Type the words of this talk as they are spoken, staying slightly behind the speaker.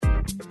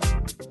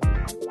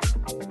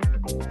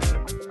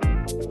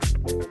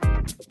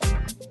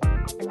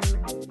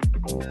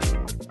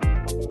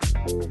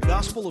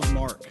Gospel of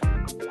Mark.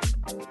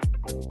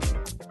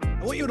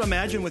 I want you to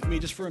imagine with me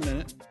just for a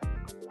minute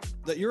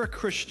that you're a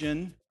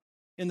Christian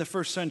in the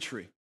first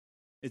century.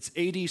 It's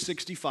AD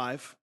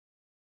 65,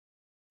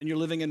 and you're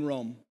living in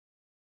Rome.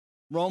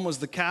 Rome was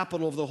the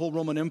capital of the whole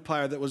Roman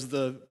Empire that was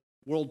the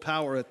world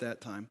power at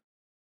that time.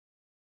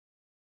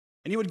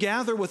 And you would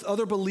gather with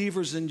other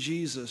believers in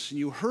Jesus, and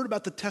you heard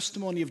about the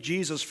testimony of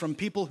Jesus from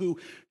people who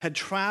had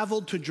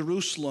traveled to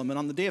Jerusalem, and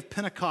on the day of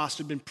Pentecost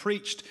had been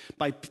preached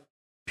by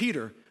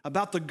Peter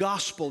about the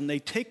gospel, and they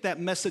take that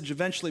message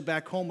eventually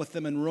back home with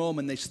them in Rome,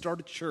 and they start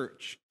a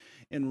church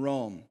in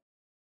Rome.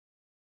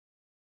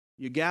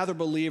 You gather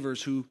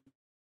believers who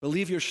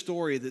believe your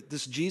story that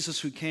this Jesus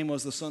who came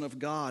was the Son of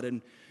God,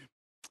 and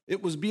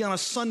it would be on a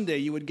Sunday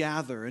you would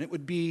gather, and it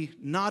would be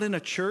not in a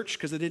church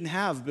because they didn't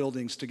have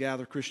buildings to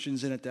gather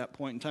Christians in at that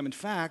point in time. In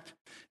fact,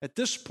 at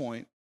this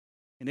point,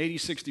 in AD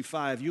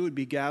 65, you would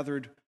be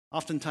gathered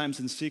oftentimes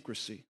in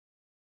secrecy.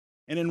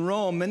 And in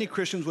Rome, many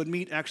Christians would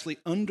meet actually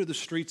under the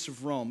streets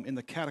of Rome in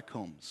the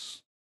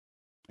catacombs.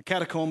 A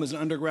catacomb is an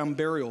underground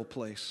burial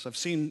place. I've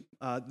seen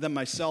them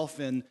myself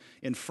in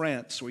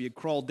France, where you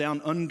crawl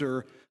down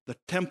under the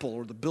temple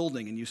or the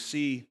building, and you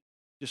see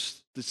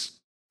just this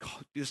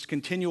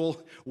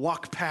continual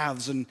walk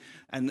paths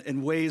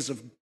and ways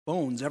of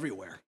bones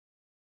everywhere.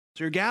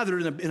 So you're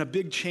gathered in a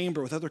big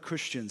chamber with other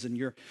Christians, and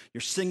you're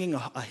singing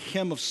a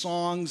hymn of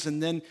songs,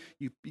 and then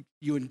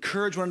you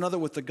encourage one another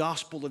with the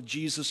gospel of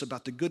Jesus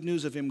about the good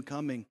news of him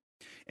coming.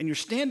 And you're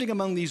standing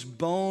among these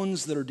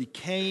bones that are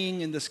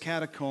decaying in this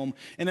catacomb,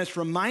 and it's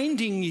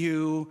reminding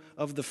you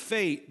of the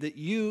fate that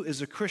you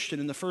as a Christian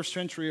in the first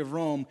century of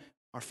Rome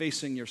are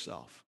facing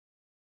yourself.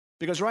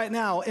 Because right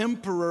now,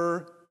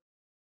 Emperor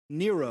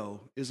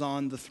Nero is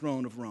on the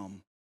throne of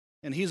Rome,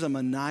 and he's a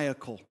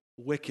maniacal,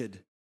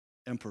 wicked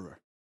emperor.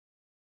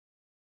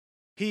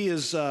 He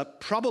is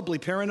probably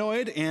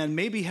paranoid and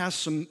maybe has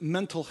some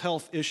mental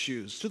health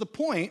issues, to the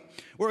point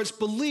where it's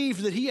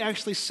believed that he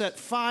actually set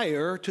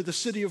fire to the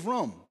city of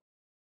Rome,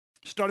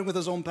 starting with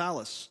his own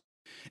palace.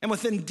 And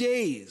within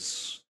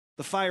days,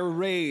 the fire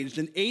raged,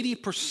 and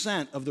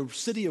 80% of the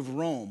city of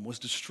Rome was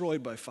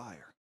destroyed by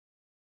fire.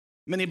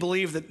 Many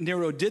believe that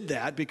Nero did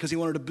that because he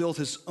wanted to build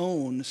his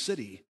own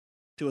city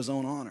to his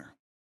own honor.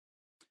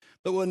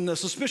 But when the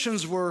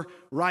suspicions were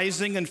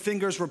rising and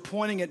fingers were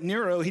pointing at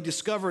Nero, he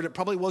discovered it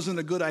probably wasn't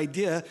a good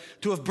idea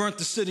to have burnt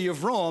the city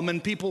of Rome,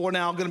 and people were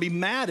now going to be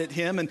mad at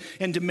him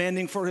and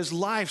demanding for his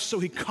life. So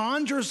he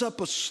conjures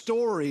up a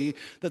story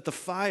that the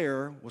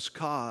fire was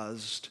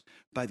caused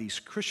by these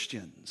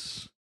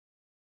Christians.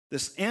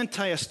 This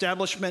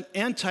anti-establishment,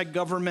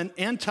 anti-government,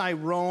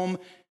 anti-Rome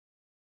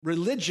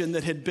religion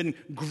that had been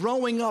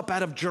growing up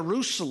out of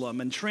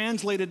Jerusalem and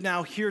translated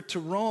now here to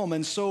Rome.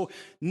 And so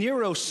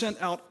Nero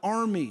sent out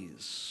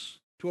armies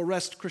to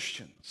arrest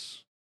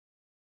Christians.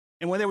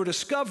 And when they were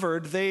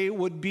discovered, they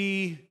would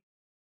be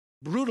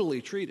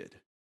brutally treated.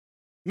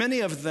 Many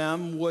of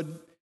them would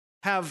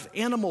have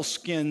animal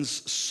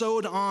skins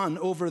sewed on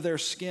over their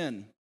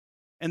skin,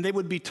 and they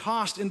would be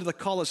tossed into the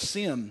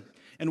Colosseum.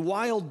 And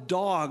wild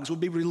dogs would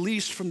be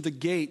released from the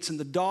gates, and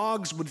the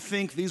dogs would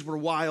think these were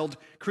wild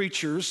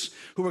creatures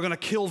who were going to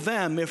kill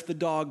them if the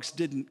dogs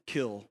didn't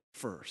kill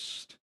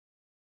first.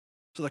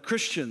 So the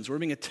Christians were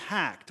being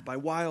attacked by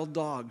wild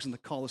dogs in the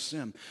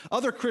Colosseum.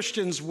 Other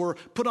Christians were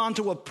put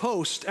onto a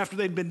post after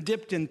they'd been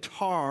dipped in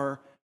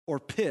tar or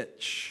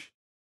pitch,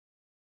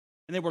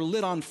 and they were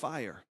lit on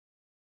fire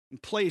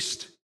and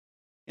placed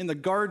in the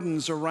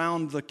gardens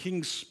around the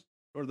king's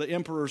or the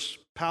emperor's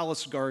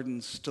palace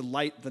gardens to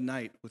light the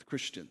night with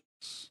Christians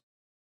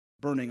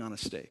burning on a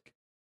stake.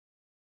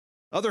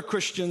 Other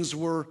Christians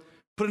were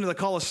put into the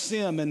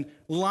Colosseum, and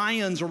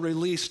lions were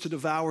released to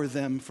devour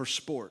them for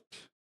sport,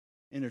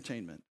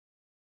 entertainment.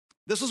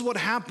 This is what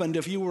happened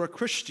if you were a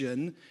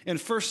Christian in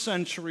first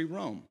century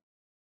Rome.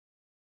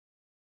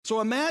 So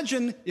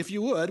imagine, if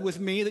you would, with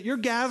me, that you're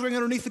gathering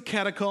underneath the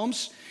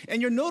catacombs and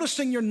you're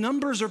noticing your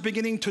numbers are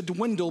beginning to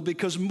dwindle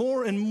because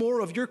more and more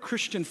of your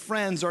Christian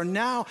friends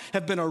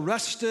have been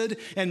arrested,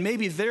 and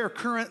maybe they're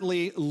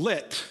currently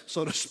lit,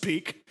 so to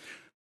speak,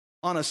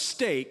 on a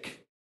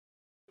stake,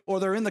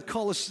 or they're in the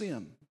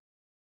Colosseum.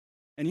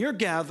 And you're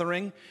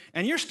gathering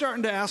and you're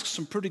starting to ask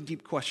some pretty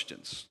deep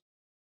questions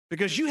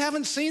because you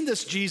haven't seen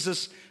this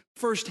Jesus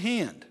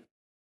firsthand.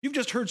 You've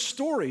just heard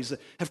stories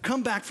that have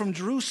come back from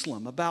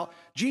Jerusalem about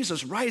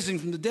Jesus rising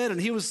from the dead,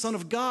 and he was the Son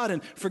of God,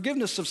 and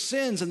forgiveness of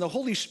sins, and the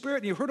Holy Spirit,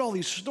 and you heard all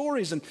these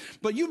stories,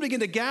 but you begin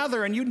to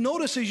gather, and you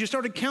notice as you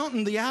started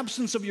counting the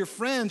absence of your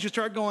friends, you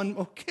start going,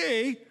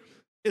 okay,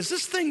 is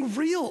this thing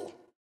real?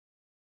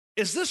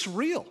 Is this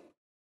real?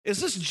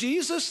 Is this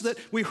Jesus that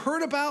we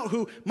heard about,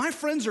 who my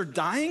friends are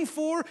dying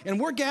for,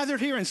 and we're gathered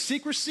here in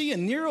secrecy,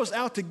 and Nero's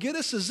out to get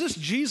us? Is this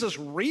Jesus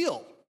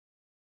real?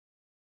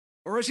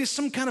 Or is he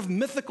some kind of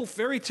mythical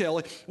fairy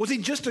tale? Was he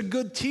just a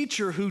good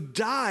teacher who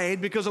died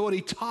because of what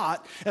he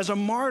taught as a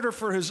martyr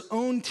for his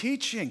own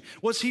teaching?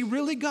 Was he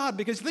really God?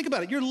 Because think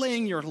about it, you're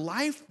laying your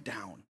life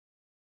down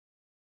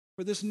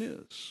for this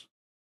news.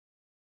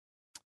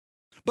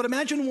 But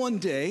imagine one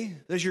day,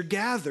 as you're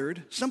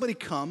gathered, somebody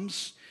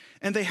comes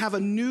and they have a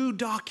new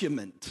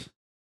document.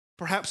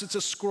 Perhaps it's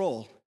a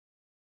scroll.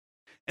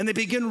 And they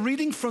begin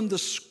reading from the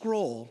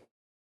scroll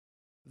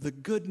the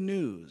good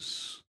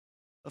news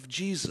of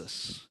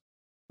Jesus,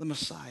 the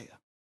Messiah.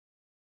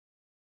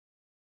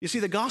 You see,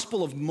 the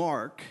Gospel of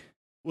Mark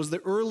was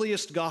the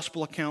earliest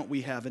gospel account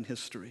we have in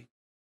history,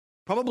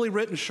 probably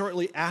written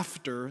shortly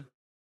after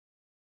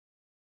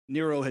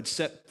Nero had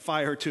set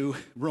fire to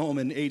Rome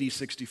in AD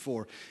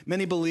 64.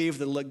 Many believe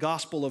the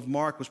Gospel of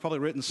Mark was probably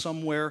written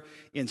somewhere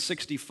in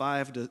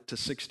 65 to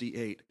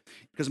 68,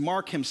 because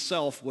Mark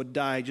himself would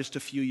die just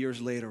a few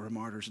years later, a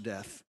martyr's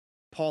death.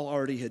 Paul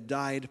already had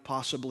died,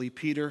 possibly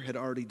Peter had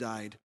already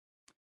died,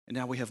 and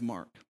now we have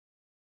Mark.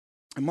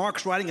 And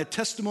Mark's writing a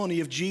testimony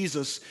of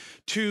Jesus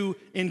to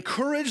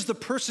encourage the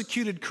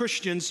persecuted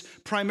Christians,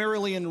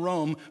 primarily in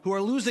Rome, who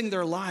are losing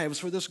their lives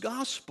for this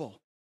gospel,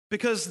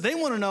 because they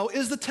want to know,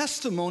 is the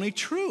testimony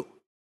true?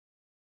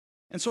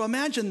 And so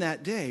imagine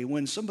that day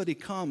when somebody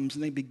comes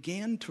and they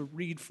began to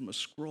read from a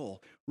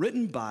scroll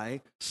written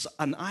by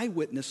an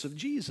eyewitness of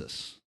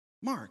Jesus,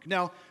 Mark.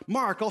 Now,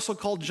 Mark, also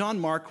called John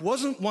Mark,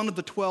 wasn't one of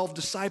the 12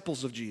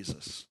 disciples of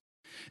Jesus.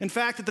 In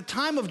fact, at the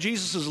time of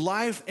Jesus'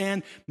 life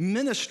and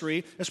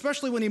ministry,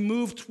 especially when he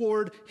moved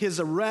toward his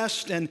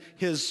arrest and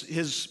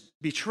his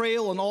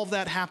betrayal and all of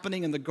that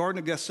happening in the Garden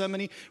of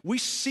Gethsemane, we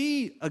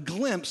see a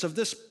glimpse of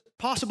this,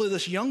 possibly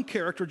this young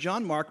character,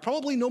 John Mark,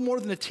 probably no more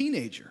than a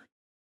teenager,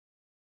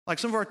 like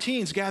some of our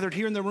teens gathered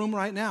here in the room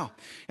right now.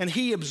 And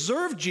he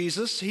observed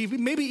Jesus. He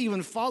maybe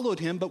even followed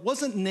him, but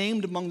wasn't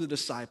named among the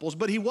disciples.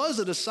 But he was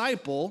a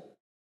disciple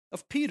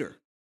of Peter.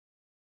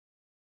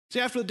 See,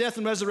 after the death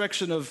and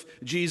resurrection of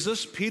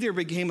Jesus, Peter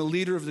became a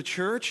leader of the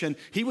church, and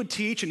he would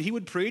teach and he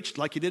would preach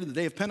like he did in the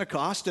day of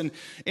Pentecost.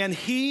 And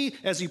he,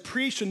 as he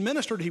preached and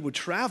ministered, he would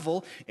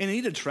travel, and he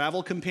needed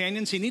travel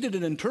companions. He needed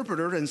an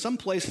interpreter in some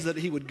places that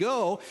he would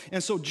go.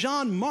 And so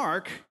John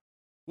Mark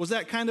was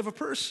that kind of a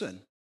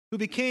person who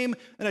became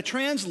a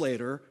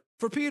translator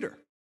for Peter.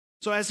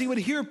 So as he would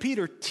hear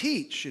Peter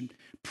teach and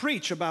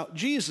preach about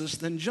Jesus,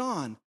 then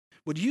John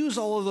would use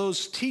all of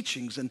those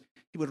teachings and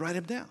he would write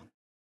them down.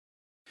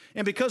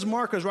 And because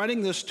Mark is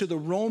writing this to the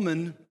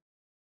Roman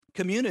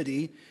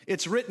community,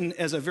 it's written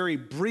as a very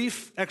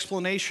brief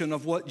explanation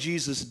of what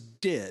Jesus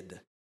did,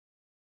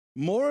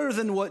 more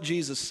than what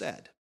Jesus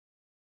said.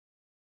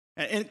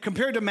 And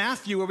compared to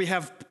Matthew, where we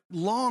have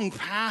long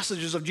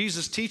passages of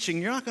Jesus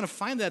teaching, you're not going to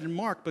find that in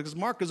Mark, because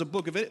Mark is a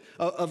book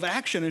of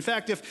action. In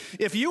fact,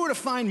 if you were to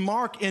find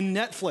Mark in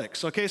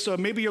Netflix, okay, so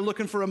maybe you're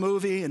looking for a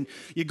movie and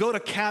you go to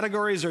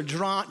categories or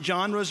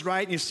genres,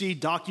 right, and you see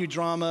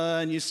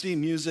docudrama and you see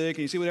music and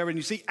you see whatever, and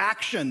you see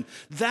action,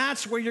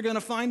 that's where you're going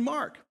to find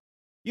Mark.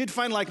 You'd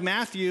find like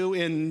Matthew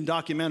in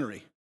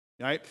documentary.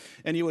 Right?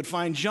 And you would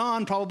find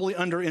John probably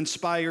under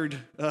inspired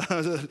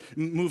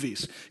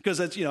movies, because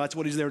that's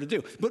what he's there to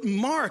do. But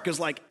Mark is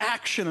like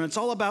action, and it's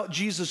all about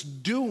Jesus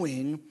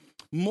doing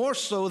more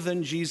so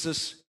than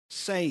Jesus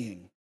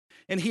saying.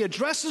 And he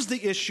addresses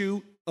the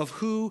issue of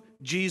who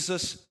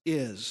Jesus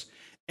is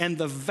and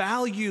the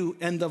value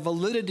and the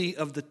validity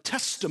of the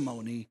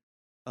testimony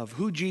of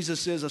who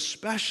Jesus is,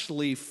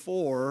 especially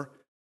for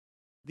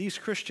these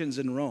Christians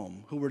in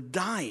Rome who were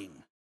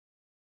dying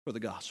for the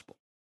gospel.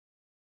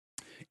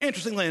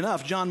 Interestingly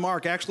enough, John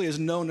Mark actually is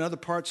known in other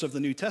parts of the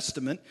New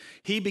Testament.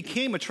 He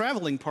became a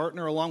traveling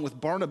partner along with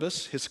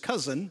Barnabas, his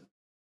cousin,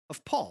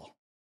 of Paul,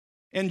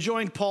 and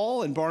joined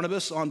Paul and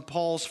Barnabas on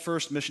Paul's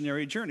first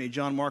missionary journey.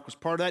 John Mark was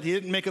part of that. He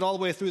didn't make it all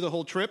the way through the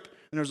whole trip,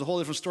 and there's a whole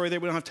different story there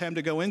we don't have time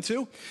to go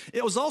into.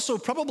 It was also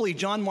probably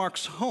John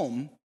Mark's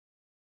home.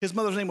 His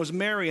mother's name was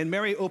Mary, and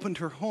Mary opened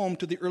her home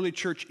to the early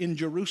church in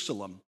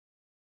Jerusalem.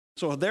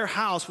 So their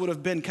house would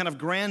have been kind of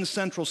grand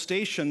central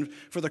station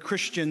for the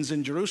Christians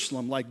in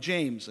Jerusalem, like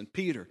James and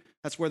Peter.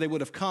 That's where they would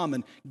have come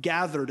and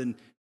gathered and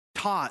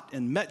taught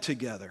and met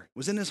together. It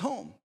was in his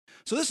home.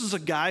 So this is a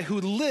guy who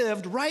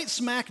lived right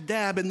smack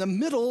dab in the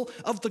middle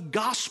of the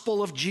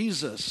gospel of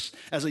Jesus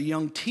as a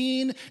young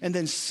teen, and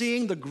then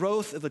seeing the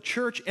growth of the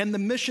church and the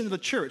mission of the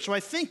church. So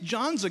I think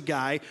John's a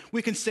guy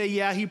we can say,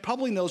 yeah, he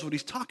probably knows what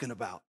he's talking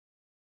about.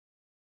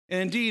 And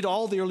indeed,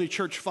 all the early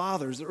church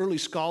fathers, the early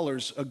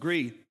scholars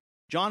agree.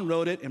 John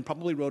wrote it, and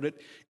probably wrote it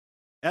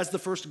as the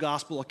first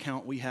gospel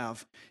account we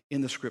have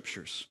in the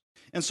scriptures.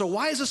 And so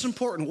why is this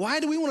important? Why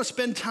do we want to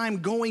spend time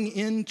going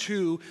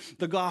into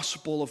the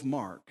Gospel of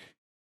Mark?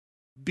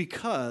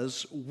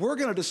 Because we're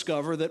going to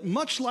discover that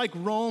much like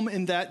Rome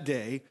in that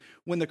day,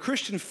 when the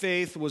Christian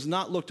faith was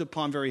not looked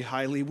upon very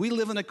highly, we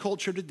live in a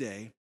culture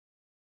today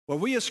where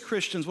we as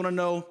Christians want to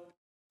know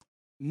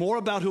more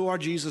about who our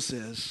Jesus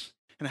is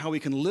and how we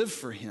can live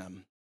for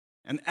him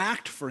and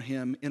act for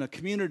him in a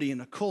community,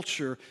 in a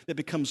culture that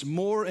becomes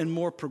more and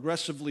more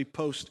progressively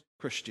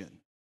post-Christian,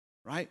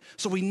 right?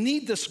 So we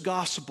need this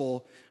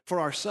gospel for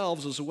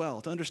ourselves as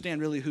well to understand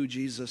really who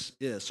Jesus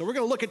is. So we're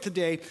going to look at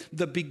today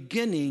the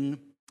beginning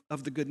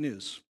of the good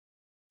news.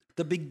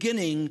 The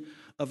beginning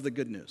of the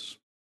good news.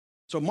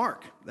 So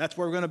Mark, that's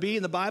where we're going to be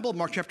in the Bible,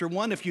 Mark chapter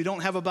 1. If you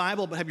don't have a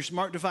Bible but have your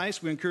smart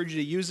device, we encourage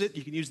you to use it.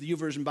 You can use the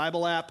YouVersion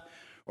Bible app,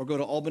 or go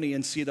to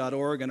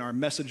albanync.org, and our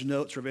message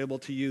notes are available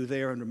to you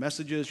there under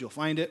messages. You'll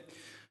find it.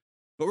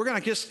 But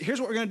here's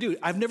what we're going to do.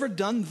 I've never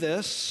done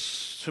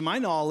this, to my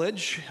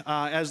knowledge,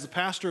 as the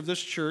pastor of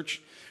this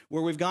church,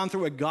 where we've gone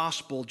through a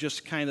gospel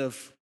just kind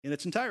of in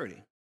its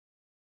entirety.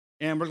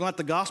 And we're going to let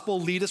the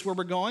gospel lead us where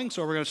we're going.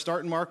 So we're going to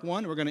start in Mark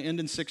 1, we're going to end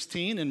in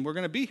 16, and we're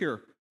going to be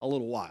here a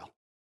little while.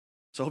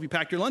 So I hope you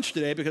packed your lunch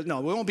today, because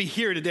no, we won't be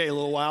here today a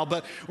little while,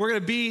 but we're going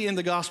to be in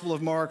the Gospel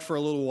of Mark for a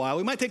little while.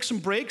 We might take some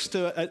breaks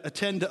to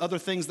attend to other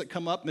things that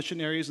come up,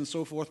 missionaries and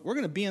so forth. We're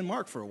going to be in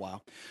Mark for a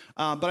while.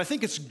 But I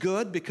think it's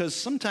good, because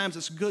sometimes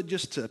it's good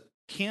just to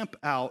camp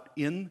out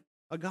in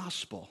a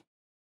gospel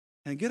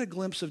and get a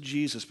glimpse of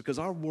Jesus, because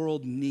our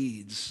world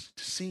needs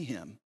to see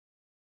him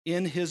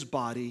in his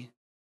body,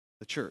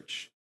 the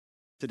church,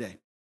 today.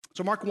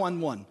 So Mark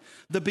 1:1,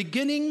 the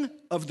beginning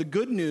of the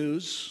good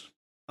news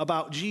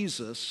about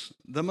Jesus,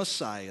 the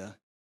Messiah,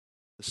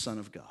 the Son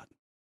of God.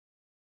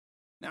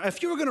 Now,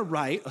 if you were going to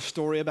write a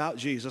story about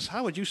Jesus,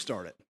 how would you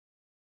start it?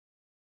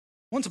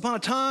 Once upon a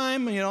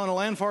time, in a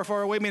land far,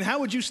 far away. How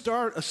would you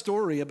start a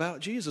story about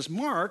Jesus?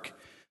 Mark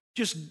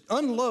just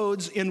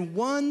unloads in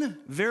one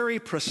very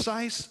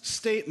precise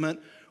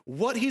statement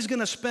what he's going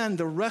to spend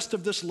the rest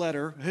of this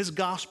letter, his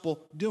gospel,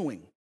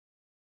 doing.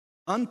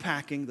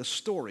 Unpacking the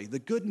story, the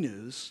good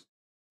news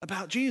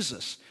about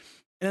Jesus.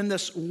 And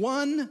this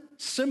one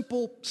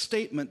simple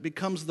statement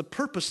becomes the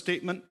purpose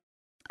statement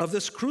of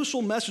this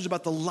crucial message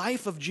about the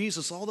life of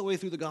Jesus all the way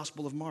through the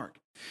Gospel of Mark.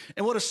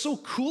 And what is so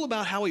cool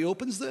about how he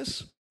opens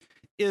this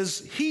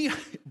is he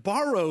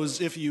borrows,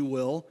 if you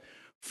will,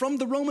 from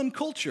the Roman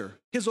culture,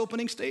 his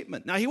opening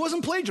statement. Now, he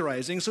wasn't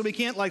plagiarizing, so we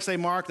can't say,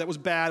 Mark, that was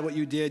bad what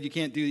you did.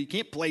 You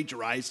can't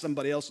plagiarize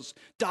somebody else's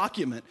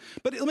document.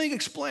 But let me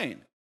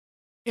explain.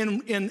 In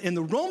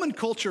the Roman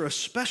culture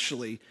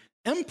especially,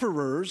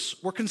 emperors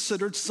were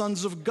considered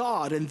sons of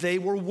God, and they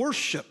were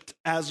worshiped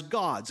as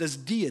gods, as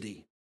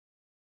deity.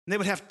 And they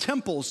would have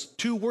temples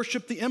to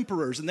worship the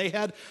emperors, and they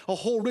had a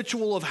whole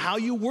ritual of how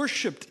you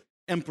worshiped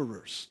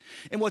emperors.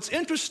 And what's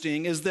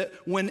interesting is that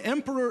when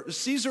Emperor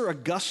Caesar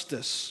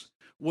Augustus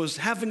was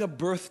having a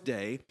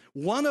birthday,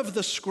 one of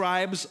the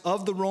scribes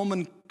of the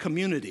Roman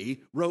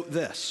community wrote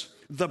this: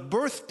 "The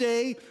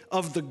birthday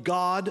of the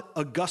god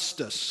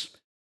Augustus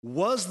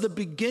was the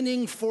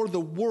beginning for the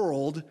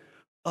world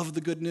of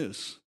the good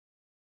news."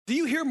 Do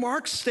you hear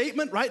Mark's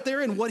statement right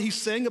there in what he's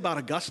saying about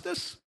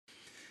Augustus?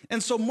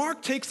 And so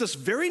Mark takes this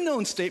very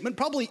known statement,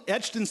 probably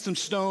etched in some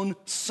stone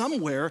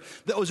somewhere,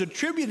 that was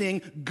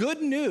attributing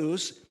good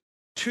news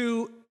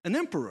to an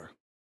emperor.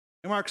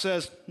 And Mark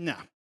says, no,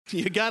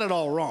 you got it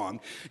all wrong.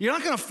 You're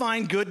not going to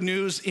find good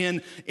news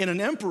in an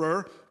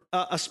emperor,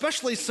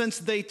 especially since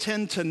they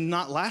tend to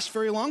not last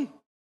very long.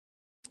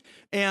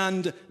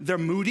 And they're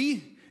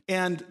moody.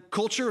 And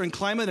culture and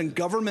climate and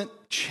government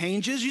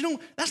changes.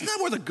 That's not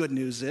where the good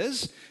news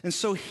is. And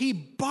so he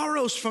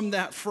borrows from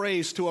that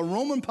phrase to a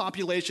Roman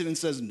population and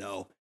says,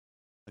 no,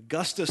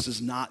 Augustus is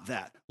not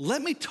that.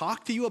 Let me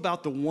talk to you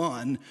about the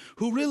one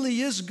who really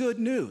is good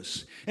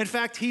news. In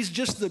fact, he's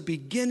just the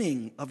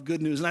beginning of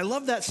good news. And I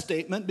love that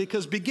statement,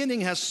 because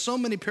beginning has so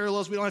many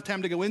parallels we don't have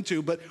time to go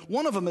into, but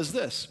one of them is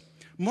this.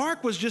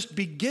 Mark was just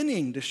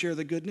beginning to share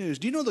the good news.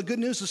 Do you know the good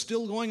news is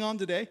still going on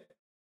today?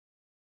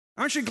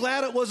 Aren't you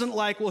glad it wasn't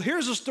like, well,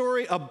 here's a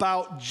story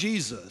about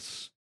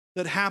Jesus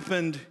that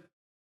happened,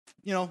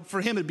 for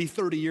him it'd be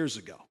 30 years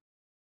ago.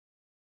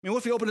 What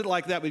if we opened it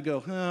like that? We'd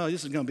go, oh,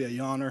 this is going to be a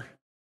yawner.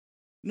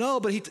 No,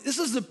 but this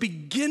is the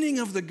beginning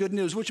of the good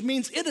news, which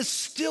means it is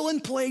still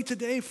in play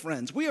today,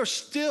 friends. We are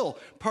still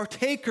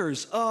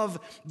partakers of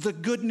the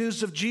good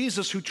news of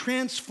Jesus, who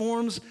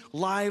transforms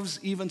lives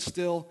even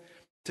still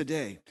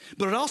today.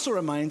 But it also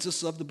reminds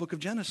us of the book of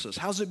Genesis.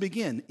 How does it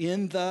begin?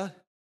 In the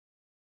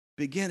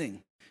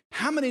beginning.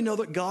 How many know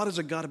that God is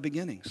a God of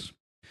beginnings?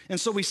 And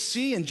so we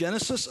see in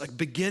Genesis a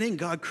beginning.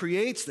 God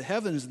creates the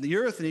heavens and the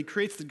earth, and he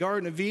creates the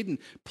Garden of Eden,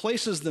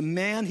 places the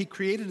man he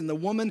created and the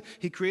woman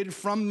he created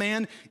from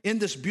man in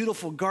this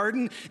beautiful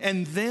garden,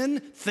 and then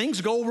things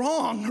go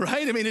wrong,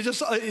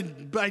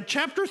 right? By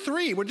chapter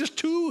 3, we're just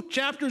 2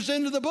 chapters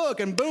into the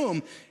book, and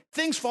boom,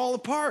 things fall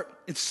apart.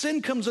 And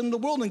sin comes into the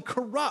world and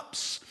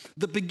corrupts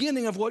the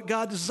beginning of what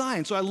God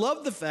designed. So I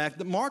love the fact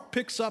that Mark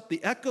picks up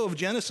the echo of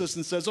Genesis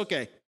and says,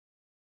 okay,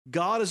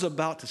 God is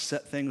about to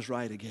set things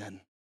right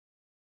again.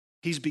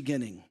 He's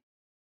beginning.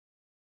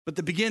 But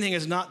the beginning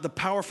is not the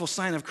powerful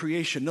sign of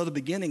creation. No, the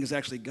beginning is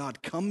actually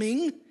God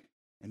coming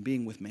and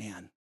being with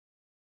man.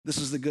 This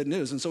is the good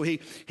news. And so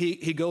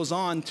he goes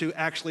on to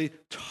actually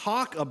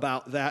talk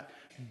about that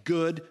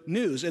good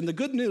news. And the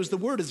good news, the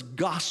word is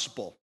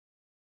gospel.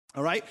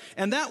 All right?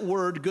 And that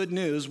word, good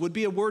news, would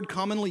be a word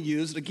commonly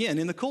used, again,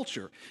 in the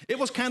culture. It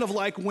was kind of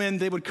like when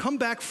they would come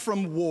back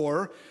from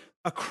war,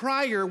 a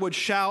crier would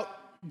shout,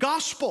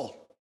 gospel.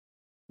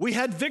 We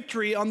had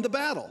victory on the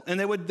battle. And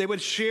they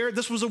would share,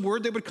 this was a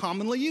word they would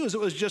commonly use. It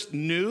was just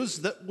news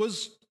that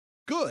was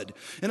good.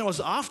 And it was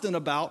often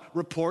about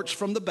reports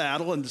from the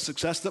battle and the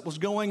success that was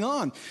going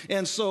on.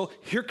 And so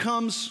here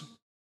comes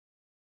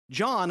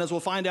John, as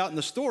we'll find out in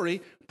the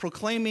story,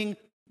 proclaiming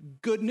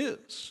good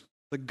news.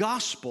 the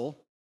gospel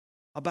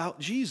about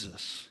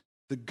Jesus,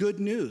 the good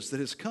news that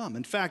has come.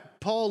 In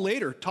fact, Paul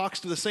later talks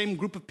to the same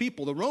group of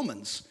people, the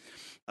Romans,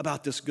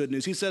 about this good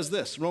news. He says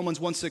this, Romans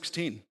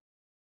 1:16,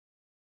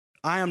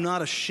 I am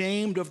not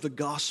ashamed of the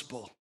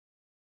gospel.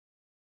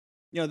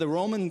 You know, the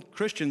Roman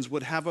Christians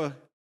would have a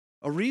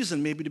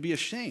reason maybe to be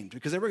ashamed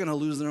because they were going to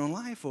lose their own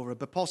life over it.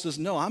 But Paul says,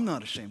 no, I'm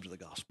not ashamed of the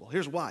gospel.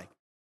 Here's why.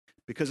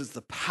 Because it's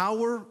the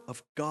power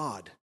of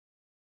God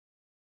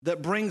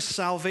that brings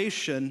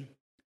salvation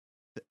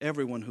to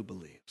everyone who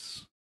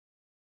believes.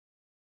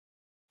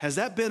 Has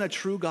that been a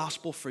true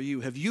gospel for you?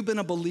 Have you been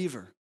a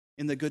believer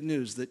in the good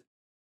news that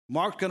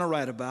Mark's going to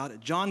write about?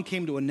 John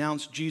came to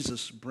announce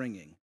Jesus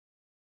bringing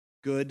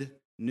good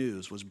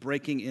news, was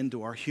breaking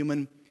into our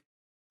human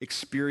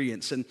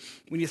experience. And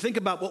when you think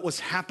about what was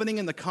happening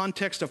in the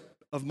context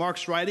of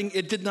Mark's writing,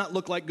 it did not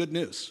look like good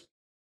news,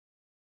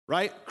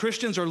 right?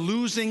 Christians are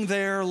losing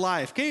their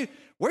life. Okay,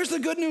 where's the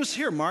good news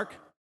here, Mark?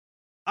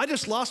 I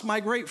just lost my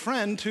great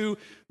friend to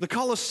the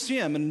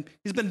Colosseum, and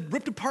he's been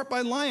ripped apart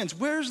by lions.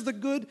 Where's the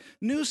good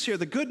news here?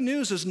 The good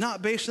news is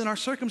not based in our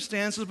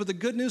circumstances, but the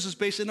good news is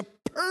based in a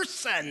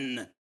person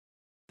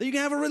that you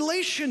can have a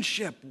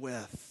relationship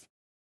with.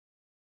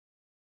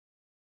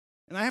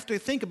 And I have to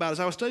think about, as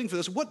I was studying for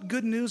this, what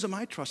good news am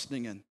I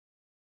trusting in?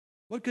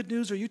 What good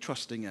news are you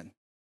trusting in?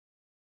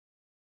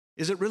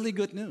 Is it really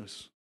good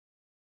news?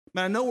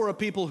 Man, I know we're a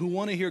people who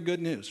want to hear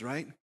good news,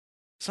 right?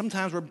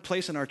 Sometimes we're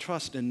placing our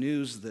trust in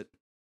news that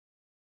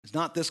is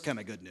not this kind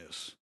of good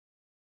news.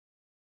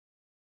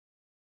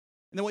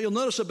 And then what you'll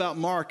notice about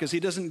Mark is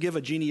he doesn't give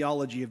a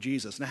genealogy of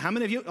Jesus. Now, how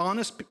many of you,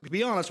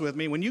 be honest with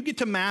me, when you get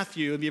to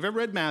Matthew, if you've ever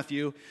read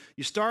Matthew,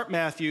 you start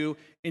Matthew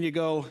and you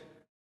go,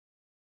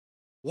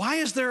 why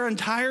is there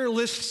entire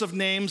lists of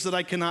names that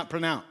I cannot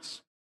pronounce?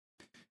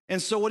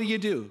 And so what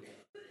do?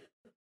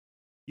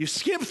 You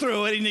skip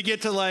through it and you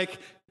get to like,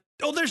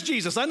 oh, there's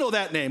Jesus. I know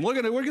that name.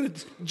 We're gonna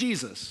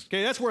Jesus.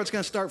 Okay, that's where it's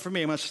gonna start for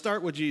me. I'm gonna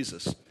start with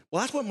Jesus.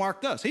 Well, that's what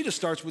Mark does. He just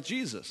starts with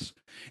Jesus.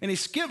 And he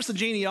skips the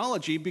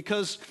genealogy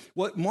because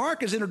what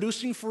Mark is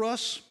introducing for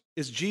us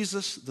is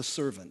Jesus the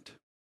servant.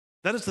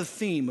 That is the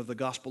theme of the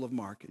Gospel of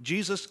Mark.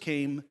 Jesus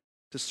came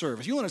to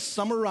serve. If you want to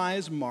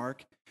summarize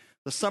Mark,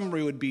 the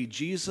summary would be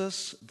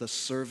Jesus the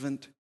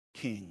servant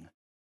king.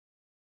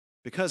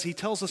 Because he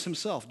tells us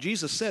himself,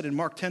 Jesus said in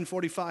Mark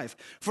 10:45,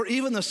 for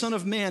even the Son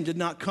of Man did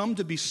not come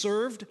to be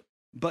served,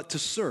 but to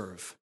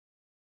serve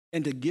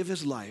and to give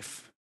his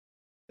life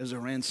as a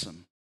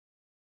ransom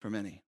for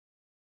many.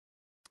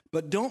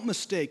 But don't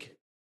mistake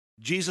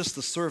Jesus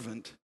the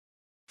servant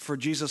for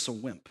Jesus a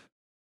wimp.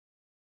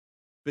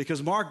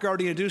 Because Mark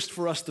already introduced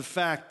for us the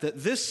fact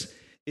that this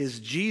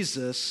is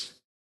Jesus,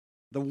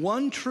 the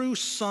one true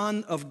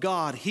Son of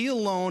God. He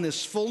alone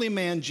is fully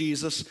man,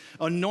 Jesus,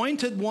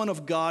 anointed one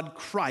of God,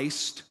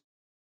 Christ,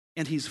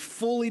 and he's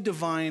fully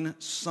divine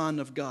Son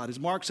of God. As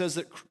Mark says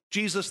that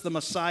Jesus the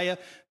Messiah,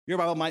 your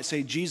Bible might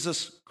say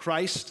Jesus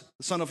Christ,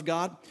 the Son of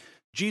God.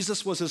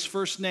 Jesus was his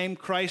first name.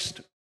 Christ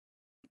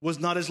was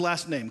not his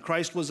last name.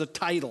 Christ was a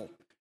title,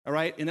 all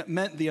right? And it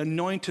meant the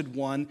anointed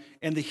one,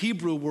 and the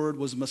Hebrew word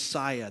was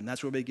Messiah, and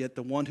that's where we get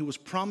the one who was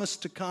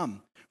promised to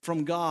come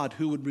from God,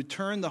 who would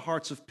return the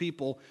hearts of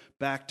people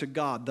back to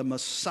God, the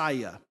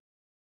Messiah.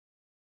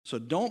 So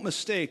don't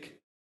mistake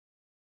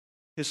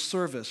his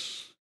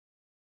service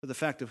for the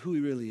fact of who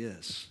he really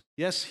is.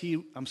 Yes,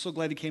 I'm so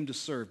glad he came to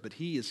serve, but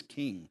he is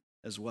king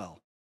as well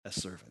as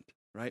servant,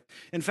 right?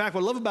 In fact,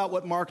 what I love about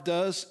what Mark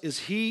does is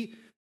he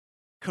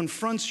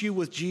confronts you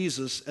with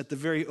Jesus at the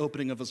very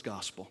opening of his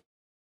gospel.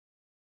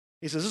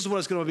 He says, this is what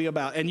it's going to be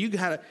about. And you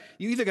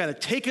either got to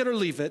take it or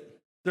leave it.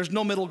 There's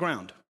no middle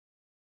ground.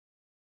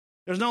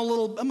 There's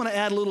no I'm going to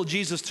add a little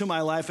Jesus to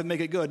my life and make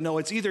it good. No,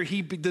 it's either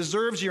he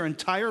deserves your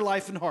entire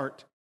life and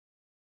heart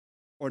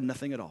or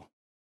nothing at all.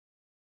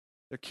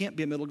 There can't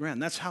be a middle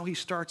ground. That's how he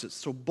starts it.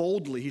 So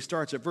boldly he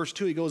starts it. Verse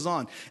 2, he goes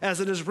on, as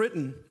it is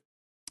written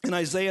in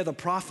Isaiah the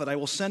prophet, I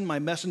will send my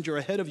messenger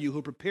ahead of you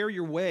who prepare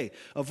your way,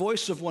 a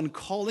voice of one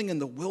calling in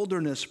the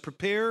wilderness,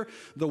 prepare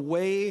the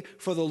way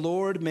for the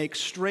Lord, make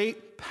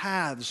straight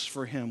paths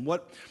for him.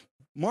 What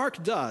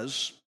Mark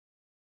does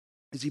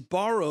is he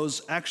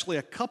borrows actually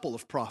a couple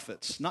of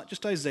prophets, not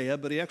just Isaiah,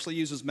 but he actually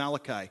uses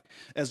Malachi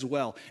as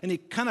well. And he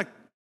kind of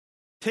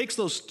takes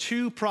those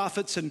two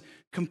prophets and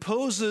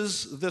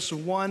composes this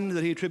one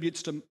that he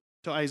attributes to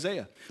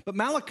Isaiah. But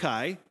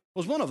Malachi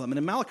was one of them. And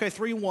in Malachi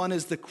 3:1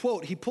 is the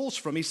quote he pulls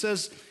from. He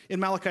says in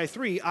Malachi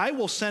 3, I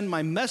will send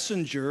my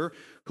messenger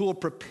who will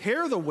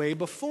prepare the way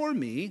before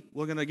me.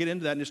 We're going to get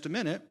into that in just a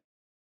minute.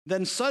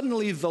 Then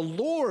suddenly the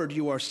Lord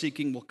you are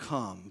seeking will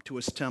come to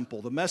his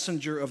temple. The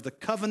messenger of the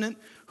covenant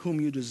whom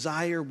you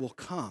desire will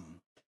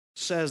come,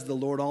 says the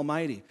Lord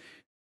Almighty.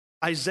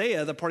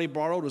 Isaiah, the part he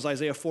borrowed was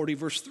Isaiah 40,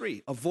 verse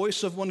 3. A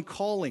voice of one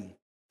calling,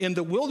 in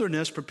the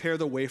wilderness prepare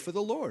the way for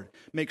the Lord.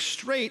 Make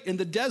straight in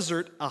the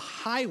desert a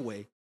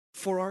highway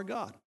for our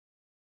God.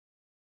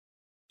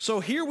 So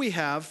here we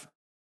have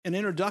an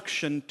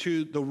introduction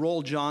to the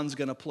role John's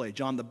going to play,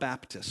 John the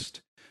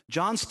Baptist.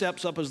 John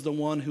steps up as the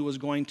one who is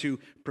going to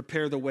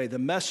prepare the way, the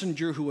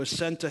messenger who is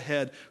sent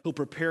ahead who'll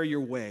prepare your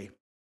way.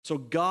 So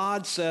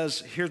God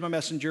says, here's my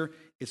messenger.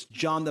 It's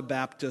John the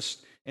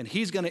Baptist, and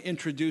he's going to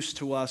introduce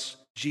to us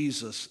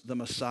Jesus, the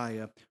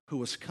Messiah, who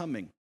was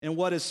coming. And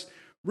what is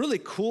really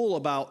cool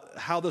about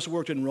how this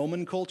worked in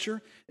Roman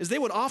culture is they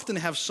would often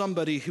have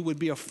somebody who would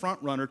be a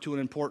front runner to an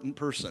important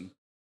person.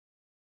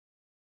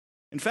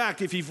 In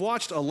fact, if you've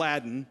watched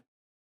Aladdin,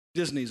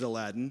 Disney's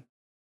Aladdin,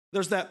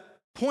 there's that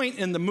point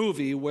in the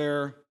movie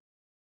where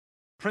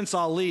Prince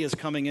Ali is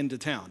coming into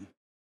town.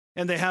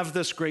 And they have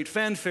this great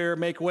fanfare,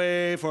 make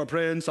way for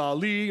Prince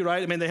Ali,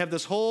 right? I mean, they have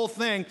this whole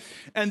thing.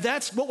 And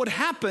that's what would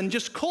happen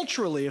just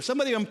culturally. If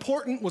somebody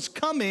important was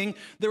coming,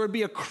 there would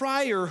be a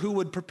crier who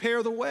would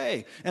prepare the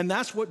way. And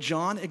that's what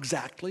John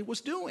exactly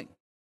was doing,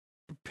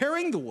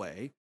 preparing the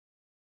way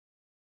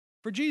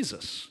for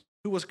Jesus,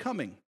 who was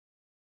coming,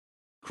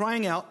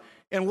 crying out.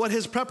 And what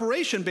his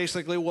preparation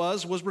basically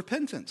was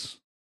repentance.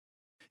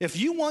 If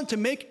you want to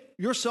make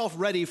yourself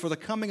ready for the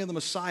coming of the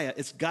Messiah,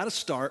 it's got to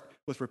start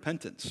with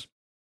repentance.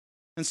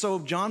 And so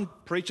John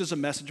preaches a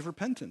message of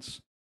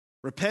repentance.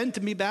 Repent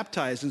and be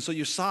baptized. And so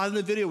you saw in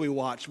the video we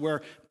watched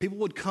where people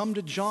would come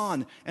to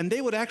John and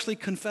they would actually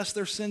confess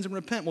their sins and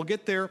repent. We'll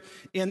get there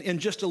in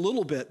just a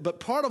little bit.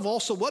 But part of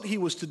also what he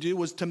was to do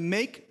was to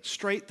make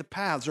straight the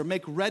paths or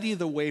make ready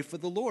the way for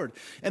the Lord.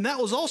 And that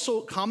was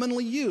also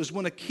commonly used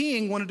when a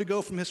king wanted to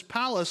go from his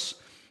palace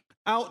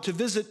out to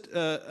visit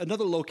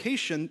another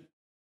location.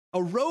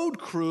 A road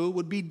crew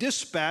would be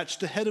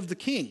dispatched ahead of the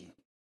king.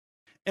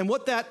 And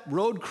what that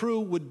road crew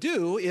would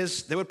do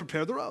is they would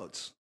prepare the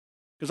roads.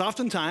 Because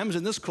oftentimes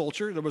in this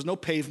culture, there was no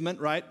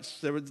pavement, right?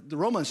 The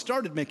Romans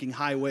started making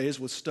highways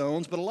with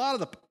stones, but a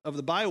lot of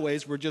the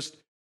byways were just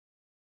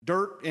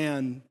dirt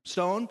and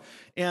stone,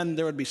 and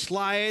there would be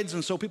slides,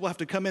 and so people have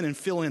to come in and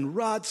fill in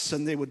ruts,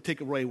 and they would take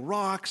away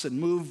rocks and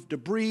move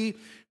debris,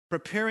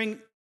 preparing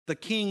the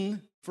king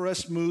for a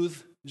smooth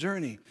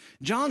journey.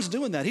 John's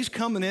doing that. He's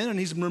coming in and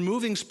he's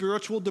removing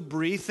spiritual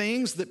debris,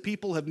 things that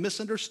people have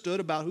misunderstood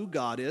about who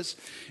God is,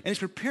 and he's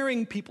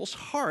preparing people's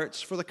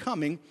hearts for the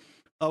coming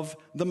of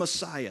the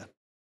Messiah.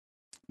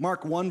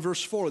 Mark 1,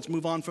 verse 4, let's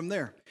move on from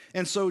there.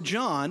 And so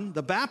John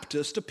the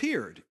Baptist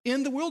appeared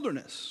in the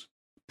wilderness,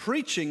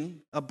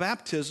 preaching a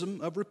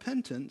baptism of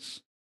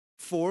repentance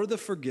for the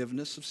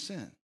forgiveness of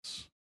sins.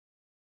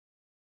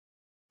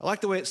 I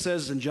like the way it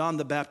says, and John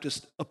the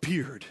Baptist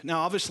appeared.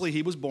 Now, obviously,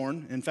 he was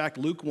born. In fact,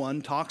 Luke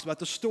 1 talks about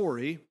the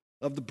story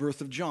of the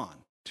birth of John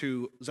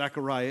to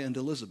Zechariah and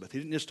Elizabeth. He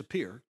didn't just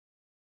appear.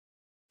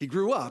 He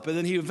grew up, and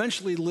then he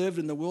eventually lived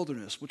in the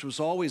wilderness, which was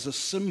always a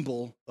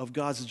symbol of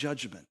God's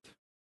judgment.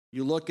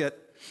 You look at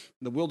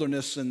the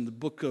wilderness in the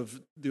book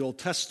of the Old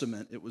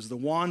Testament, it was the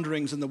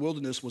wanderings in the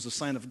wilderness was a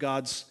sign of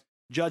God's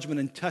judgment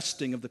and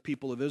testing of the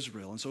people of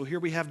Israel. And so here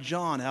we have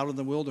John out in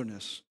the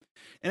wilderness.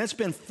 And it's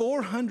been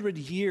 400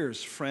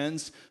 years,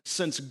 friends,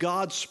 since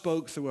God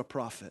spoke through a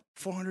prophet.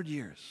 400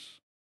 years.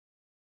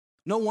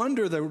 No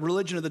wonder the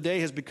religion of the day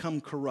has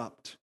become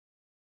corrupt.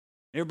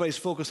 Everybody's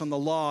focused on the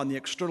law and the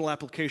external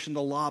application of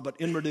the law, but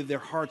inwardly their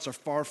hearts are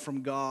far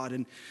from God.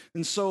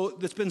 And so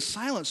it's been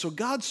silent. So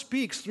God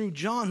speaks through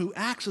John, who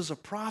acts as a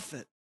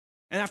prophet.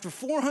 And after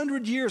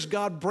 400 years,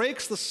 God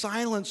breaks the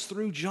silence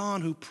through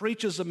John, who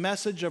preaches a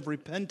message of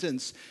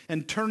repentance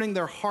and turning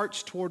their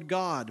hearts toward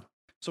God.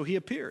 So he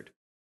appeared.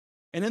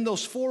 And in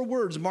those 4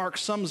 words, Mark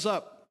sums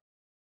up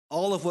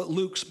all of what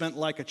Luke spent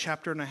like a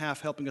chapter and a half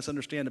helping us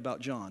understand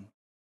about John.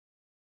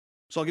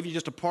 So I'll give you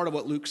just a part of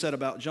what Luke said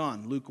about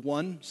John. Luke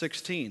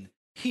 1:16.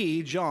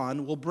 He,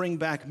 John, will bring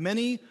back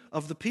many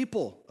of the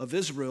people of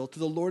Israel to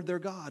the Lord their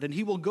God, and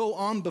he will go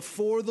on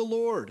before the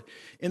Lord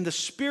in the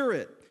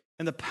spirit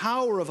and the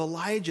power of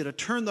Elijah to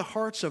turn the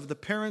hearts of the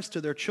parents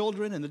to their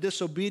children and the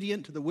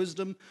disobedient to the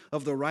wisdom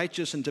of the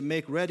righteous, and to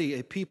make ready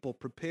a people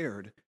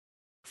prepared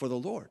for the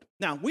Lord.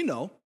 Now, we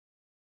know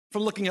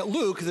from looking at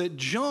Luke that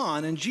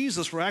John and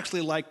Jesus were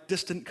actually like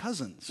distant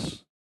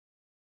cousins.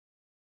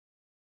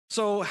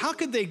 So how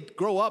could they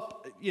grow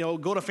up,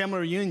 go to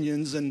family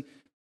reunions and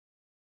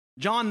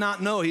John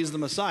not know he's the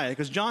Messiah?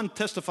 Because John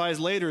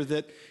testifies later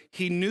that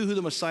he knew who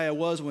the Messiah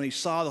was when he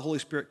saw the Holy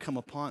Spirit come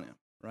upon him,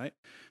 right?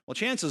 Well,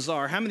 chances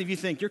are, how many of you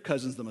think your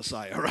cousin's the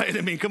Messiah, right?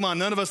 I mean, come on,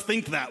 none of us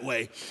think that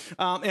way.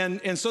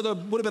 And so there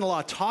would have been a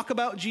lot of talk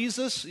about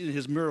Jesus,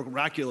 his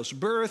miraculous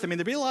birth. I mean,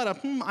 there'd be a lot of,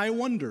 I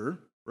wonder,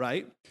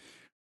 right?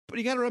 But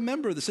you got to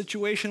remember the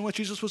situation in which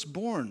Jesus was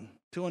born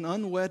to an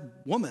unwed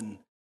woman.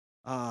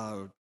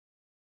 A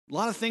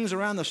lot of things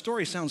around the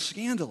story sound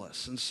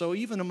scandalous. And so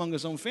even among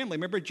his own family,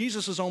 remember,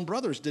 Jesus' own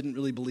brothers didn't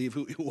really believe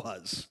who he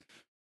was.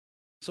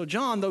 So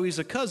John, though he's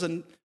a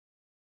cousin,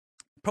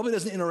 probably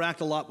doesn't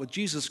interact a lot with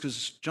Jesus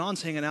because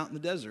John's hanging out in the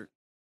desert.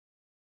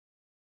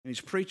 And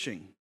he's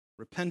preaching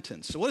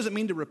repentance. So what does it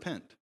mean to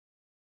repent?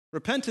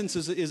 Repentance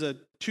is a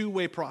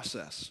two-way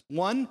process.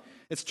 One,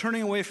 it's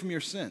turning away from your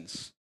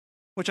sins,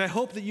 which I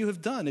hope that you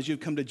have done as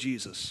you've come to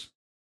Jesus.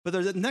 But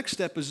the next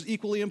step is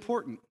equally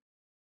important.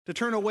 To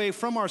turn away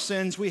from our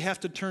sins, we have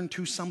to turn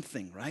to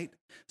something, right?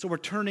 So we're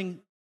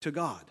turning to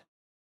God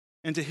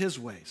and to his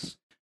ways.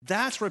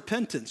 That's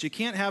repentance. You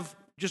can't have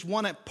just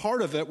one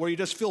part of it where you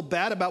just feel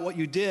bad about what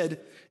you did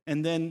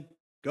and then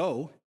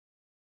go.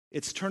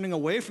 It's turning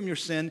away from your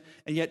sin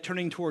and yet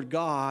turning toward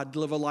God to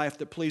live a life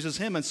that pleases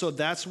him. And so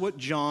that's what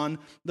John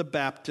the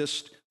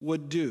Baptist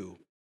would do.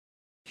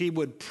 He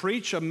would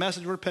preach a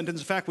message of repentance.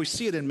 In fact, we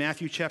see it in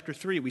Matthew chapter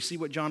 3. We see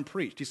what John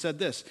preached. He said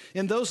this,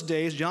 "In those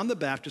days, John the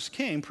Baptist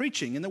came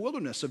preaching in the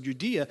wilderness of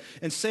Judea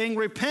and saying,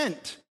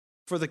 'Repent,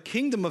 for the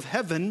kingdom of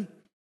heaven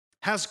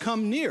has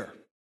come near.'"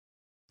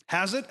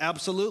 Has it?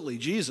 Absolutely.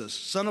 Jesus,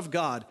 Son of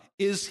God,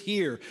 is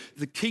here.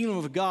 The kingdom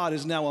of God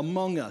is now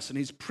among us, and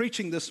he's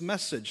preaching this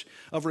message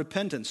of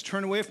repentance.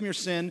 Turn away from your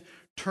sin,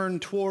 turn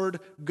toward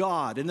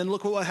God. And then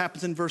look at what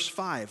happens in verse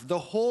 5. "The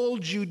whole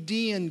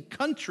Judean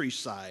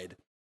countryside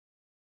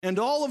and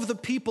all of the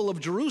people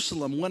of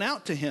Jerusalem went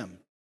out to him,"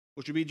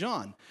 which would be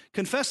John,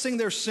 "confessing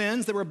their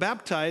sins. They were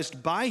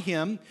baptized by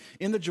him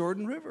in the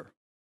Jordan River."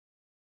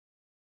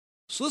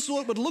 So this is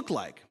what it would look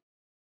like.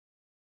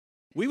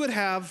 We would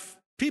have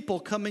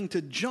people coming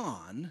to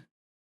John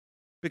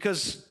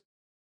because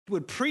he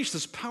would preach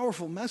this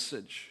powerful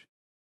message.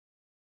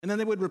 And then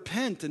they would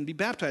repent and be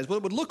baptized. What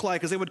it would look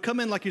like is they would come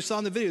in, like you saw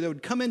in the video, they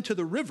would come into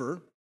the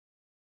river,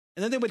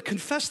 and then they would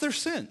confess their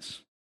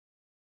sins.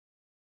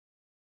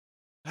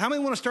 How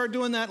many want to start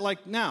doing that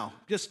like now?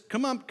 Just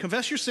come on,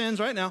 confess your sins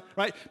right now,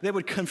 right? They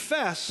would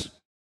confess,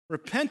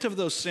 repent of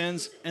those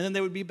sins, and then they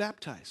would be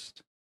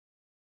baptized.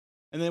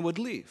 And they would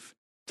leave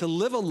to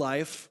live a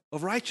life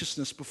of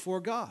righteousness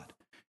before God.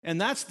 And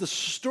that's the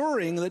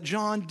stirring that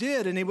John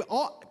did. And he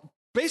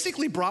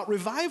basically brought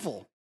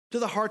revival to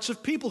the hearts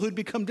of people who'd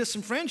become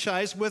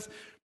disenfranchised with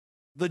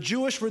the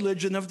Jewish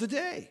religion of the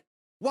day.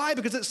 Why?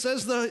 Because it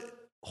says the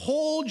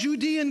whole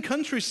Judean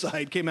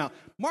countryside came out.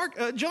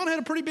 John had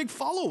a pretty big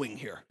following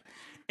here.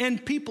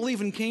 And people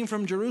even came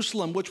from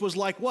Jerusalem, which was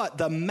like what?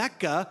 The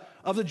Mecca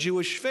of the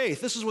Jewish faith.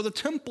 This is where the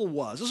temple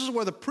was. This is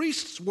where the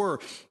priests were.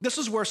 This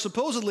is where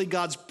supposedly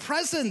God's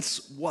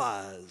presence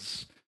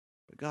was.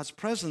 But God's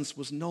presence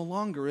was no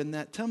longer in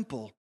that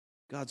temple.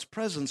 God's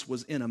presence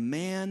was in a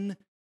man,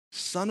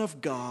 Son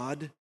of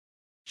God,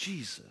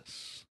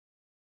 Jesus.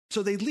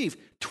 So they leave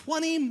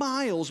 20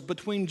 miles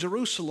between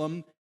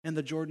Jerusalem and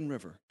the Jordan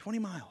River. 20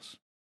 miles.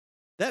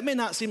 That may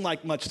not seem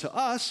like much to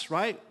us,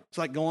 right? It's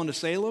like going to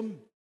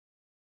Salem.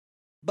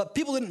 But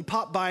people didn't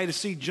pop by to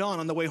see John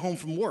on the way home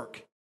from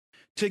work.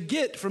 To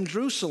get from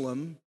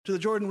Jerusalem to the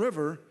Jordan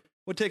River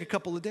would take a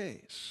couple of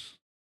days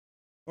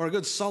or a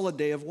good solid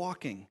day of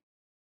walking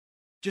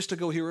just to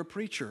go hear a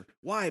preacher.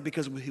 Why?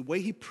 Because the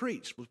way he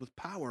preached was with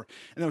power.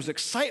 And there was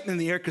excitement in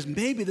the air because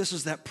maybe this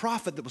is that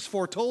prophet that was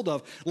foretold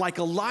of, like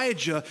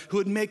Elijah, who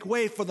would make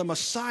way for the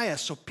Messiah.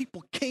 So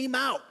people came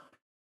out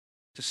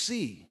to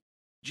see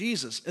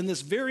Jesus in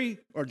this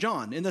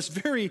John, in this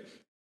very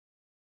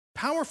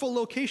powerful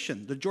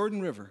location, the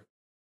Jordan River.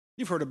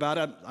 You've heard about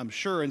it, I'm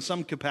sure, in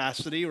some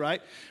capacity,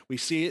 right? We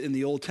see it in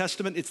the Old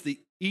Testament. It's the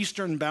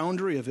eastern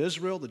boundary of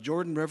Israel, the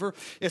Jordan River.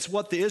 It's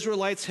what the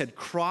Israelites had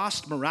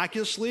crossed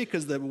miraculously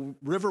because the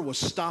river was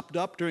stopped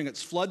up during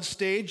its flood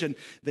stage, and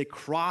they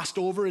crossed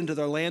over into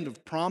their land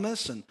of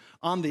promise. And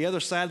on the other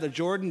side of the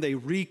Jordan, they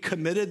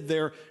recommitted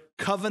their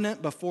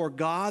covenant before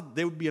God.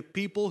 They would be a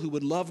people who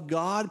would love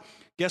God.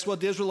 Guess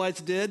what the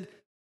Israelites did?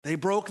 They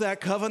broke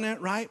that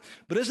covenant, right?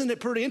 But isn't it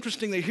pretty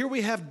interesting that here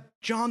we have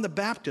John the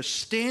Baptist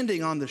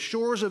standing on the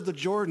shores of the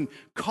Jordan,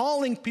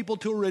 calling people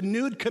to a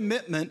renewed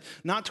commitment,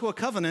 not to a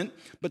covenant,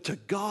 but to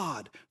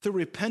God through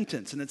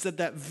repentance. And it's at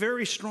that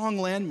very strong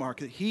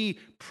landmark that he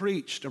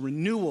preached a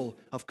renewal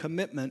of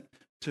commitment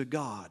to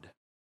God.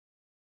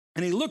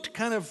 And he looked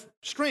kind of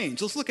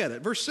strange. Let's look at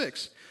it. Verse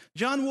 6.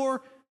 John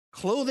wore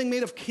clothing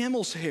made of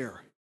camel's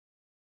hair.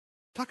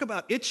 Talk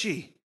about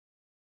itchy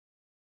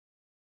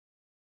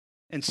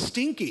and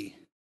stinky,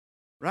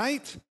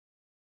 right?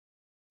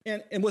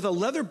 And with a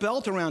leather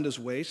belt around his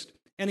waist,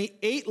 and he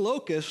ate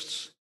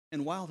locusts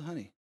and wild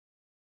honey.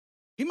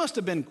 He must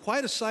have been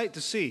quite a sight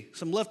to see.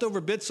 Some leftover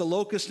bits of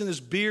locust in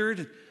his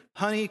beard,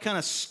 honey kind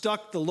of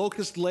stuck, the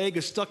locust leg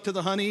is stuck to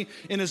the honey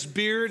in his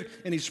beard,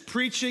 and he's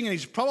preaching, and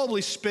he's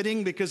probably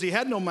spitting because he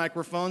had no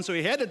microphone, so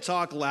he had to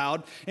talk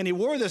loud, and he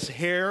wore this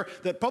hair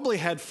that probably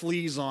had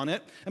fleas on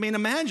it. I mean,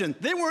 imagine,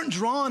 they weren't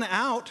drawn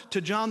out to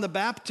John the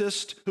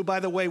Baptist, who, by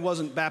the way,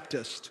 wasn't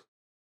Baptist.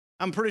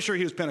 I'm pretty sure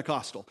he was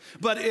Pentecostal.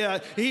 But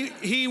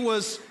he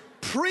was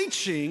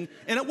preaching,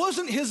 and it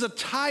wasn't his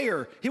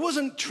attire. He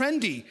wasn't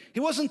trendy.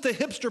 He wasn't the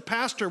hipster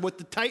pastor with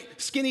the tight,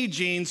 skinny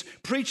jeans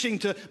preaching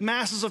to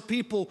masses of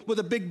people with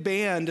a big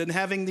band and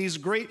having these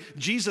great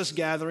Jesus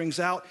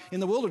gatherings out in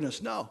the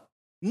wilderness. No.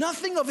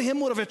 Nothing of him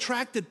would have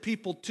attracted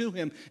people to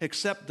him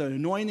except the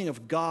anointing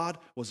of God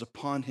was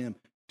upon him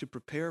to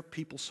prepare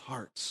people's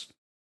hearts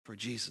for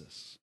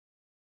Jesus.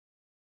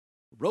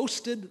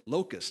 Roasted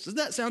locusts. Doesn't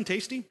that sound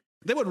tasty?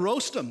 They would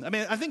roast them. I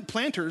mean, I think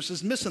Planters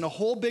is missing a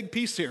whole big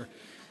piece here.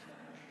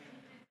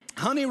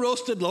 Honey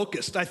roasted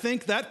locust. I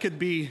think that could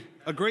be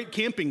a great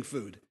camping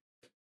food.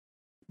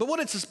 But what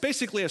it's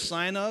basically a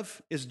sign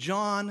of is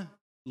John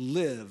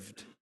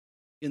lived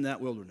in that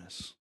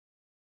wilderness.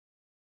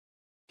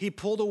 He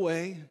pulled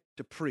away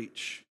to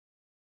preach.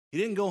 He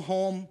didn't go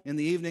home in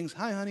the evenings.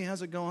 Hi, honey,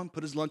 how's it going?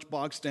 Put his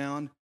lunchbox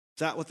down,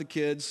 sat with the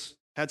kids,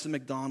 had some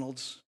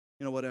McDonald's,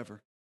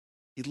 whatever.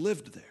 He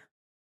lived there,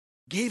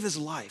 gave his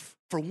life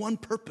for one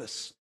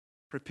purpose,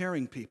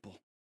 preparing people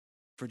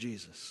for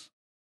Jesus.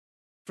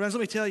 Friends, let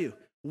me tell you,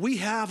 we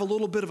have a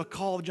little bit of a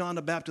call of John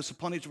the Baptist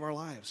upon each of our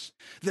lives,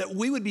 that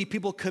we would be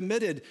people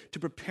committed to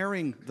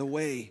preparing the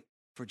way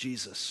for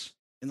Jesus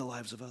in the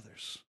lives of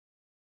others.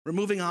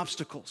 Removing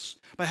obstacles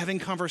by having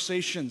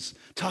conversations,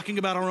 talking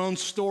about our own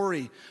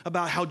story,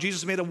 about how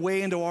Jesus made a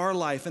way into our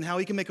life and how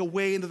he can make a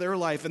way into their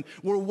life. And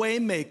we're way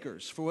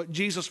makers for what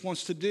Jesus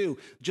wants to do,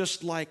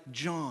 just like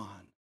John.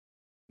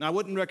 Now, I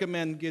wouldn't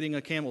recommend getting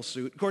a camel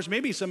suit. Of course,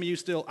 maybe some of you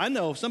still, I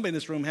know somebody in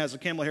this room has a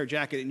camel hair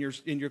jacket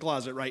in your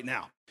closet right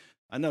now.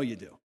 I know you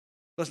do.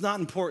 But it's not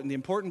important. The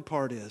important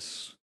part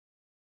is,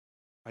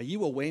 are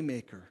you a way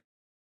maker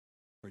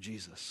for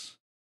Jesus?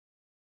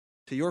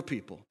 To your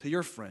people, to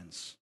your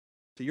friends,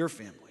 to your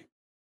family.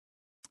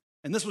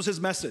 And this was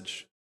his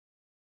message.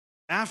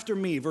 After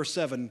me, verse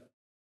 7,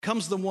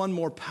 comes the one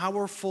more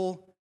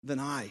powerful than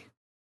I,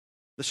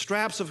 the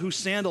straps of whose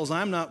sandals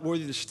I'm not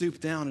worthy to stoop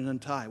down and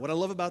untie. What I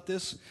love about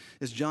this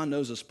is John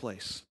knows his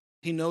place.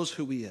 He knows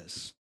who he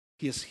is.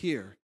 He is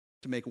here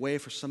to make way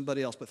for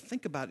somebody else. But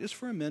think about it, just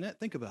for a minute,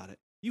 think about it.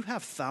 You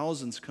have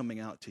thousands coming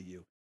out to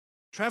you,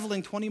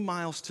 traveling 20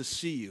 miles to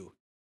see you.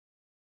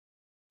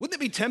 Wouldn't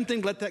it be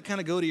tempting to let that kind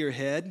of go to your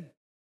head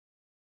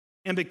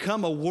and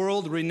become a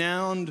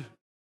world-renowned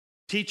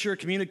teacher,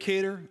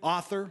 communicator,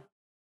 author?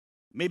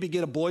 Maybe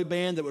get a boy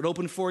band that would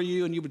open for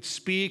you and you would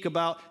speak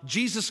about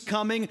Jesus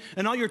coming,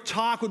 and all your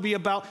talk would be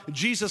about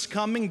Jesus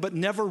coming, but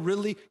never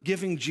really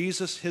giving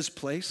Jesus his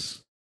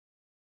place.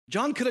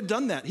 John could have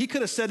done that. He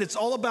could have said, it's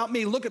all about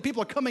me. Look, at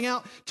people are coming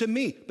out to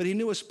me, but he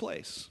knew his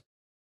place.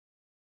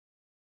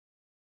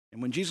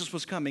 And when Jesus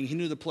was coming, he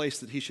knew the place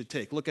that he should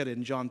take. Look at it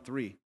in John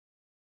 3.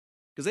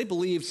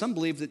 Because some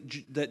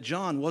believed that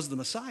John was the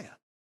Messiah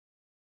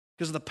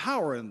because of the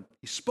power and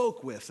he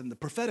spoke with and the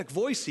prophetic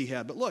voice he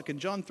had. But look, in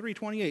John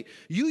 3:28,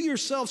 you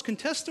yourselves can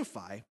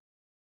testify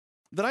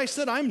that I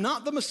said I'm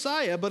not the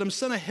Messiah, but am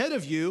sent ahead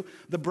of you.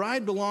 The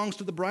bride belongs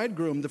to the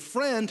bridegroom. The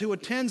friend who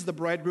attends the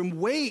bridegroom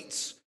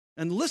waits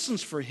and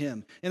listens for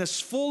him and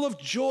is full of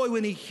joy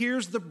when he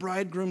hears the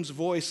bridegroom's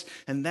voice.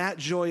 And that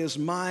joy is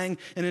mine,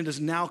 and it is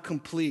now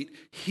complete.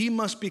 He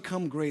must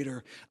become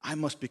greater. I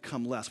must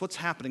become less. What's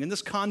happening? In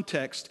this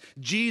context,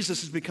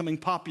 Jesus is becoming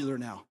popular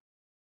now.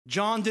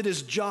 John did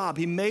his job.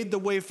 He made the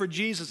way for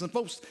Jesus. And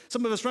folks,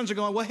 some of his friends are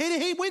going, well,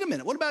 hey, wait a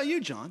minute. What about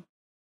you, John?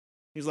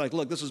 He's like,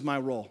 look, this is my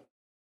role.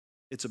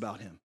 It's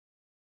about him.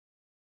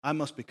 I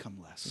must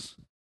become less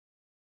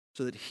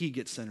so that he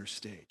gets center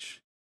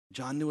stage.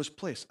 John knew his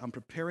place. I'm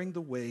preparing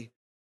the way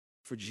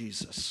for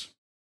Jesus.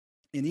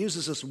 And he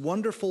uses this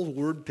wonderful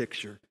word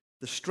picture,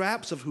 the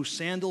straps of whose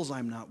sandals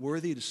I'm not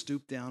worthy to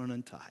stoop down and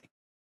untie.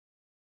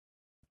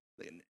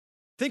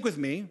 Think with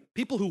me,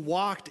 people who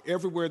walked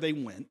everywhere they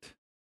went,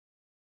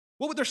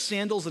 what would their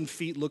sandals and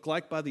feet look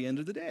like by the end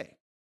of the day?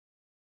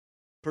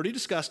 Pretty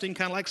disgusting,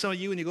 kind of like some of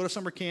you when you go to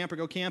summer camp or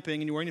go camping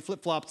and you're wearing your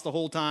flip-flops the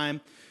whole time,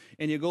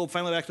 and you go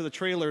finally back to the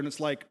trailer and it's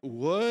like,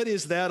 what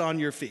is that on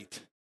your feet?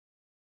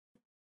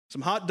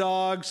 Some hot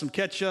dogs, some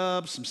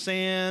ketchup, some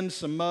sand,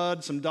 some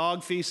mud, some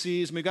dog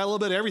feces. I mean, we got a little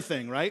bit of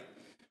everything, right?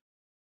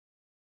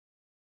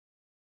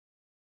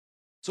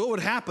 So what would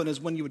happen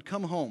is when you would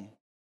come home,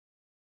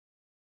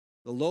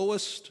 the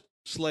lowest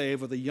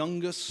slave or the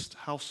youngest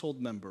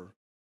household member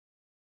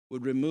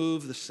would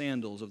remove the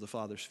sandals of the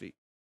father's feet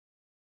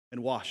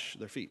and wash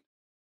their feet.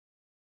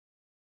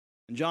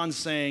 And John's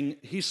saying,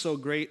 he's so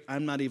great,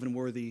 I'm not even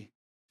worthy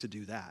to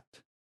do that.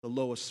 The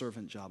lowest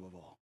servant job of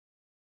all.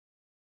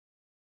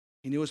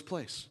 He knew his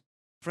place.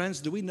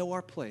 Friends, do we know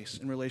our place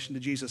in relation to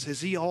Jesus?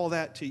 Is he all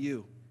that to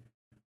you?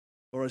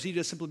 Or has he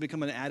just simply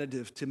become an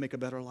additive to make a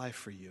better life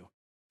for you?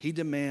 He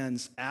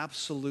demands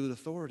absolute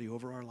authority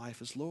over our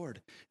life as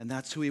Lord. And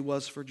that's who he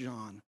was for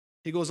John.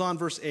 He goes on,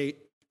 verse 8,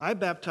 I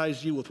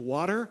baptize you with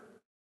water,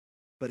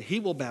 but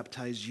he will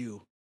baptize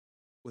you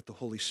with the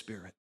Holy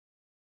Spirit.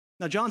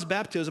 Now, John's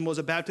baptism was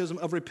a baptism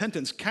of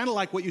repentance, kind of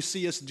like what you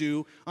see us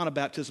do on a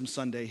baptism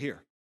Sunday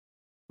here.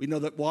 We know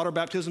that water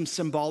baptism is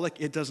symbolic.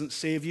 It doesn't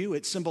save you.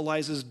 It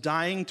symbolizes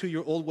dying to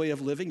your old way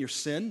of living, your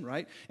sin,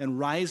 right? And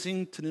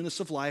rising to newness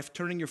of life,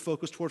 turning your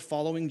focus toward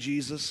following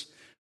Jesus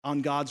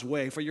on God's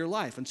way for your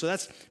life. And so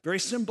that's very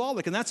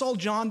symbolic. And that's all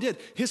John did.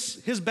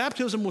 His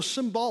baptism was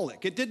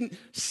symbolic. It didn't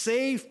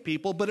save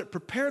people, but it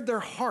prepared their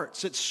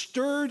hearts. It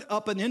stirred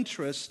up an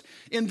interest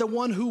in the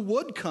one who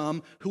would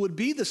come, who would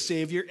be the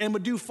Savior, and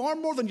would do far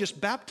more than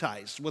just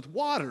baptize with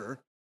water,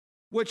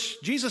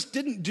 which Jesus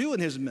didn't do in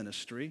his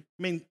ministry.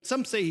 I mean,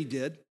 some say he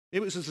did.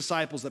 It was his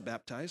disciples that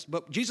baptized.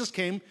 But Jesus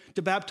came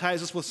to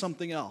baptize us with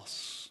something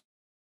else.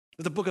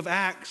 The book of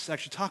Acts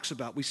actually talks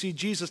about. We see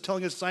Jesus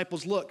telling his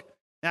disciples, look,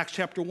 Acts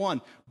chapter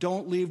 1,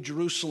 don't leave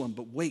Jerusalem,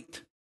 but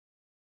wait.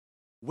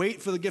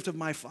 Wait for the gift of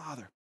my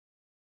Father.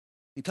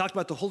 He talked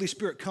about the Holy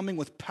Spirit coming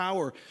with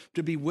power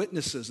to be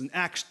witnesses. In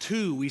Acts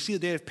 2, we see the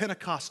day of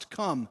Pentecost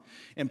come,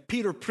 and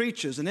Peter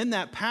preaches. And in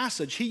that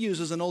passage, he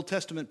uses an Old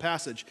Testament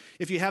passage.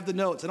 If you have the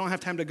notes, I don't have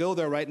time to go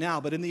there right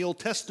now, but in the Old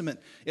Testament,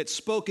 it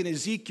spoke in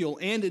Ezekiel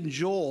and in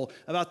Joel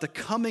about the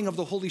coming of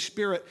the Holy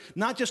Spirit,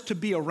 not just to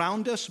be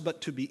around us, but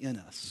to be in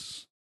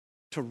us,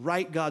 to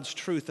write God's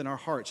truth in our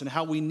hearts and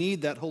how we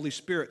need that Holy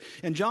Spirit.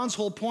 And John's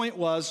whole point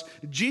was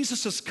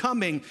Jesus is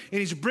coming and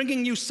he's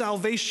bringing you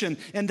salvation,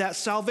 and that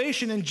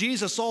salvation in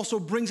Jesus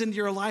also brings into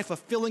your life a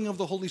filling of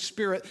the Holy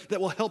Spirit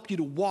that will help you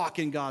to walk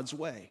in God's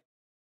way.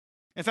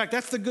 In fact,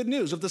 that's the good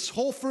news of this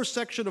whole first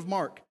section of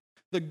Mark.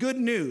 The good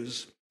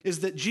news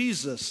is that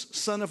Jesus,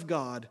 Son of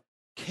God,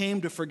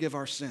 came to forgive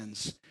our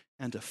sins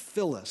and to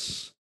fill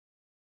us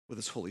with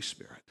his Holy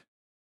Spirit.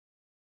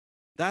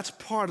 That's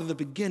part of the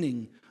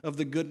beginning of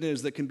the good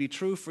news that can be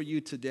true for you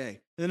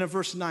today. And then in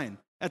verse 9,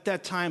 at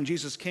that time,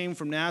 Jesus came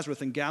from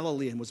Nazareth in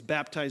Galilee and was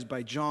baptized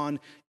by John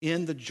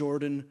in the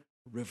Jordan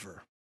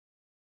River.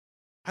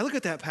 I look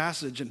at that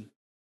passage and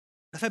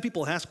I've had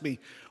people ask me,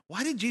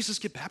 why did Jesus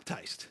get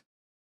baptized?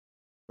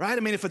 Right?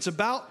 I mean, if it's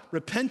about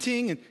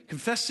repenting and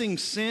confessing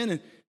sin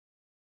and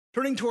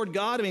turning toward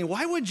God, I mean,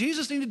 why would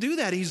Jesus need to do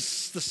that?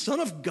 He's the Son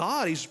of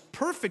God. He's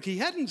perfect. He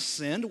hadn't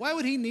sinned. Why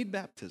would he need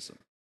baptism?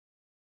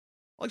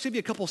 I'll give you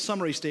a couple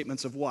summary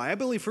statements of why. I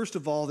believe, first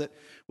of all, that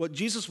what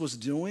Jesus was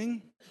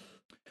doing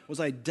was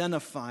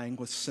identifying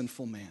with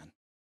sinful man.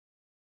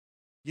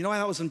 You know why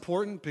that was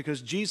important? Because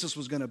Jesus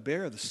was going to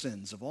bear the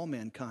sins of all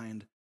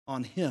mankind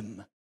on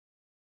him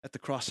at the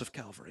cross of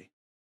Calvary.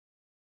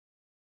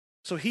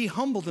 So he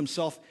humbled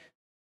himself,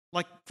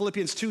 like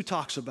Philippians 2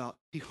 talks about.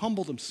 He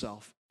humbled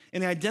himself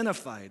and he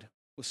identified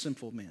with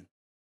sinful man.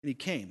 And he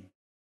came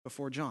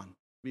before John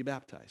to be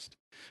baptized.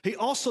 He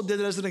also did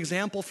it as an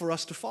example for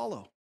us to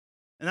follow.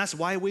 And that's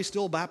why we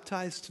still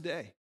baptize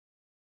today,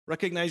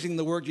 recognizing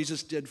the work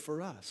Jesus did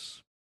for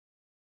us.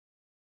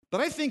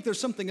 But I think there's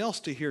something else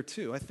to hear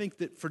too. I think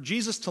that for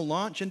Jesus to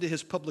launch into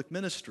his public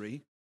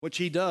ministry, which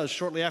he does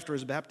shortly after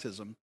his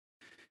baptism,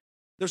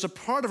 there's a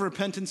part of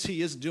repentance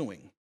he is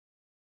doing.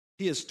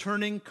 He is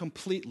turning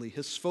completely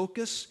his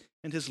focus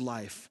and his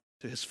life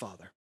to his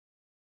Father.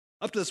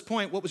 Up to this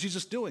point, what was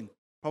Jesus doing?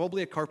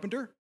 Probably a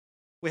carpenter.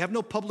 We have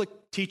no public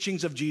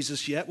teachings of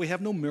Jesus yet. We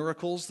have no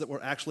miracles that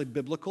were actually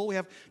biblical. We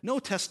have no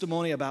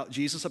testimony about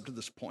Jesus up to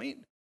this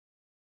point.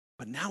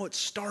 But now it's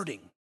starting.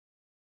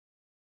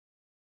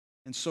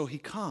 And so he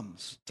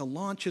comes to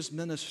launch his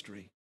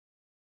ministry,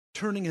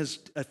 turning his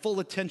full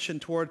attention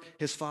toward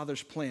his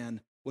Father's plan,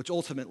 which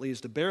ultimately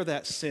is to bear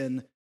that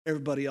sin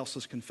everybody else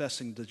is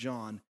confessing to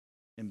John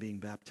and being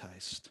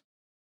baptized.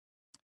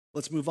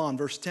 Let's move on,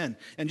 verse 10.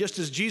 And just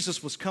as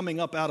Jesus was coming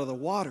up out of the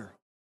water,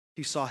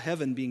 he saw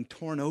heaven being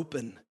torn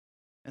open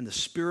and the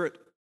Spirit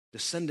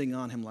descending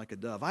on him like a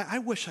dove. I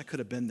wish I could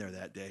have been there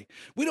that day.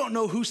 We don't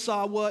know who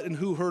saw what and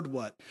who heard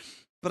what.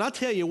 But I'll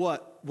tell you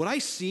what I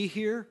see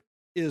here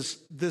is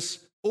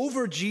this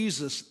over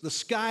Jesus, the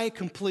sky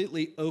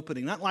completely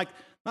opening. Not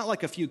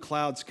like a few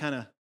clouds kind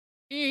of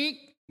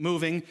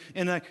moving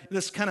and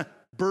this kind of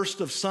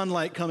burst of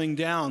sunlight coming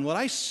down. What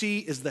I see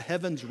is the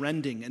heavens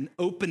rending and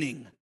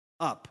opening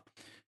up.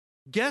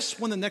 Guess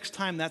when the next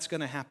time that's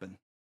going to happen?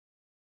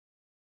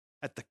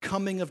 At the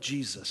coming of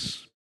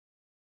Jesus.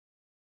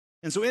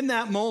 And so in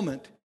that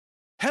moment,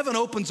 heaven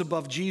opens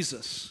above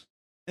Jesus.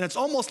 And it's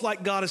almost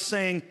like God is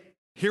saying,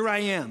 here I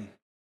am.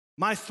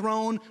 My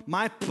throne,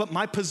 my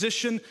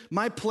position,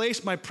 my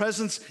place, my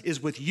presence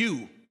is with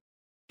you.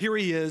 Here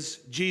he is,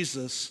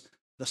 Jesus,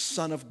 the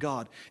Son of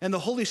God. And the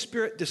Holy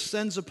Spirit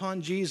descends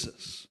upon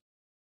Jesus.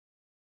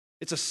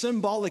 It's a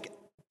symbolic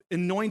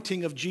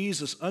anointing of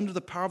Jesus under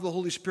the power of the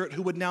Holy Spirit,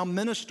 who would now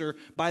minister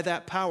by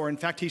that power. In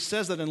fact, he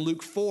says that in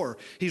Luke 4.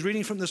 He's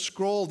reading from the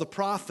scroll of the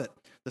prophet,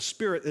 it's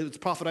the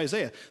prophet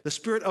Isaiah. The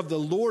Spirit of the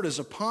Lord is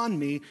upon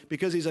me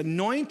because he's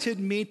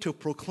anointed me to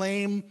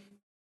proclaim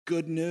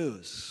good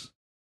news.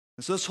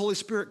 And so this Holy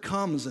Spirit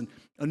comes and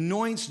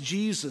anoints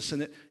Jesus,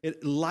 and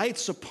it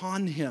lights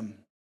upon him.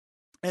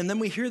 And then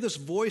we hear this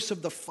voice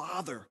of the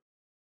Father.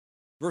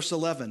 Verse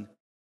 11,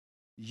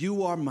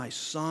 you are my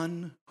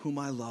Son whom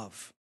I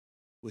love.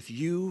 With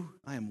you,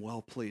 I am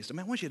well pleased.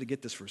 I want you to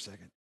get this for a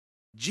second.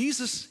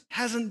 Jesus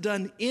hasn't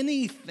done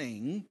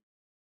anything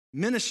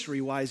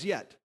ministry-wise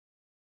yet.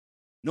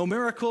 No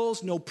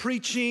miracles, no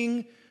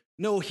preaching,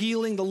 no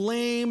healing the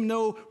lame,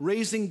 no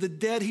raising the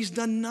dead. He's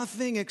done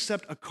nothing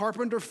except a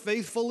carpenter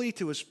faithfully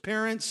to his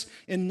parents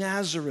in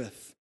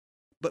Nazareth.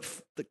 But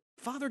the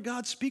Father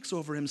God speaks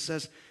over him,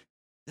 says,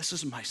 this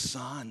is my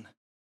Son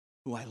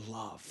who I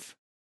love.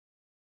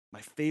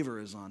 My favor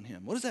is on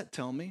him. What does that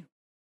tell me?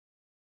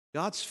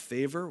 God's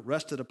favor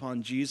rested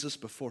upon Jesus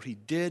before he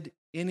did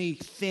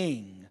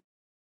anything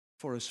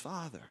for his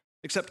Father,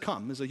 except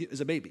come as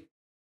a baby.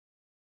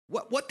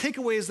 What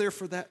takeaway is there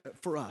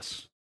for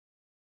us?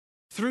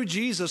 Through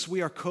Jesus,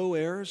 we are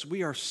co-heirs.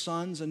 We are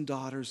sons and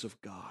daughters of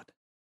God.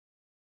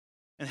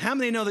 And how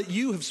many know that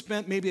you have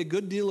spent maybe a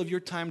good deal of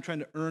your time trying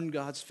to earn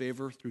God's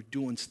favor through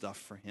doing stuff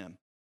for him?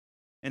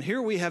 And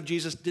here we have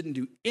Jesus didn't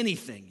do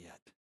anything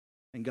yet.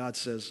 And God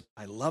says,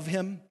 I love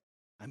him.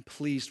 I'm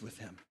pleased with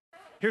him.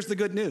 Here's the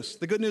good news.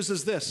 The good news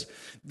is this.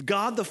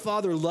 God the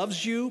Father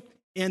loves you,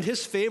 and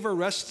his favor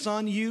rests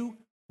on you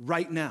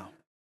right now.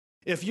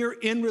 If you're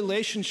in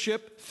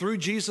relationship through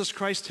Jesus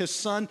Christ, his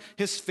son,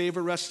 his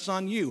favor rests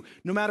on you.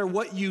 No matter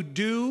what you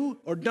do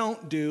or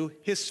don't do,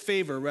 his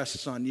favor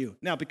rests on you.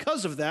 Now,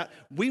 because of that,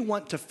 we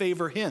want to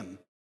favor him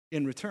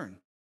in return.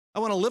 I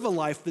want to live a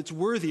life that's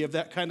worthy of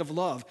that kind of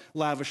love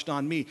lavished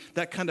on me,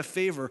 that kind of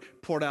favor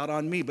poured out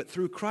on me. But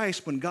through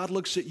Christ, when God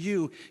looks at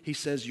you, he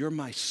says, you're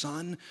my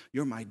son,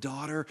 you're my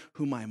daughter,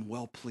 whom I am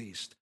well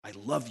pleased. I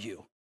love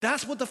you.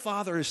 That's what the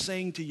Father is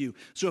saying to you.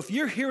 So if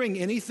you're hearing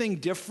anything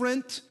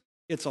different,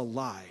 it's a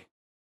lie.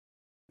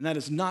 And that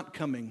is not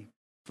coming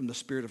from the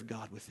Spirit of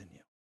God within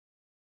you.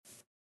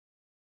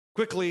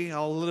 Quickly,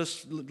 I'll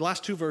list the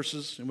last two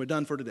verses, and we're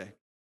done for today.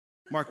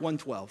 Mark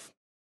 1:12.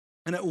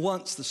 And at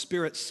once the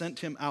Spirit sent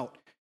him out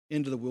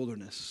into the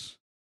wilderness.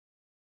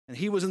 And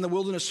he was in the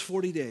wilderness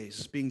 40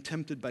 days, being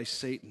tempted by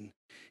Satan.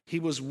 He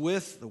was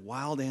with the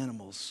wild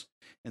animals,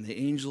 and the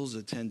angels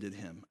attended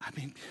him. I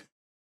mean,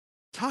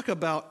 talk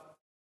about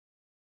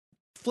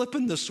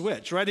flipping the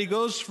switch, right? He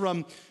goes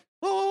from,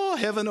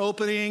 heaven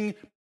opening.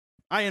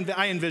 I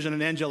envision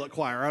an angelic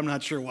choir. I'm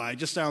not sure why. It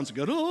just sounds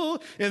good. Oh,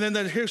 and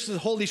then here's the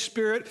Holy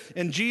Spirit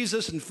and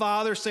Jesus and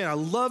Father saying, I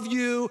love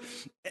you.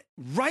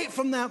 Right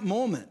from that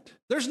moment.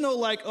 There's no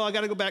like, I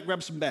got to go back,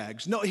 grab some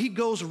bags. No, he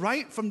goes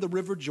right from the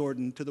River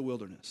Jordan to the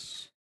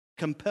wilderness,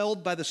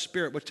 compelled by the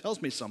Spirit, which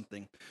tells me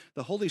something.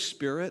 The Holy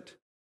Spirit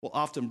will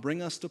often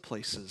bring us to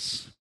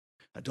places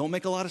that don't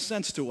make a lot of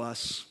sense to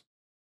us,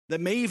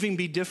 that may even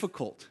be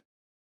difficult,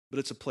 but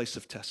it's a place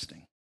of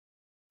testing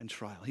and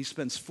trial. He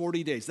spends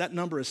 40 days. That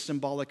number is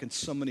symbolic in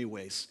so many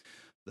ways.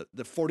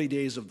 The 40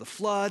 days of the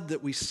flood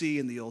that we see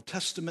in the Old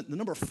Testament, the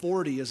number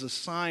 40 is a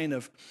sign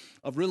of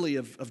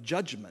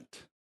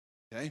judgment,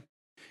 okay?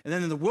 And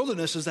then in the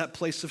wilderness is that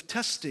place of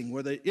testing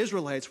where the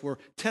Israelites were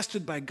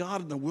tested by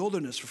God in the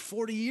wilderness for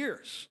 40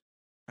 years.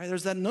 Right?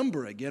 There's that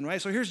number again,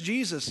 right? So here's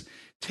Jesus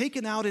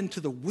taken out into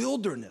the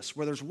wilderness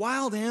where there's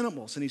wild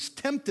animals, and he's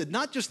tempted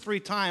not just 3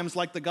 times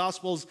like the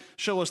Gospels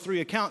show us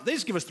 3 accounts. They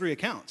just give us 3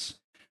 accounts.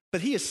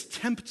 But he is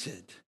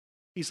tempted.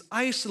 He's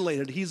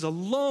isolated. He's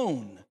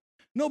alone.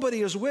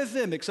 Nobody is with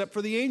him except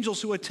for the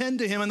angels who attend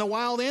to him and the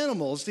wild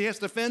animals he has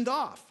to fend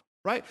off,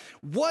 right?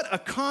 What a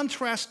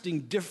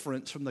contrasting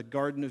difference from the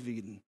Garden of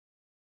Eden.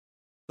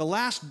 The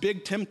last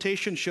big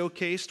temptation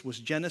showcased was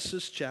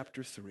Genesis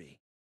chapter 3.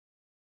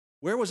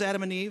 Where was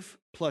Adam and Eve?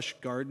 Plush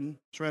garden,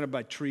 surrounded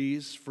by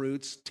trees,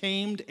 fruits,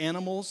 tamed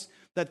animals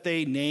that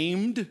they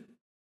named.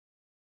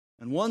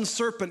 And one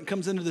serpent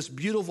comes into this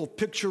beautiful,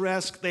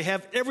 picturesque, they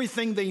have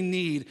everything they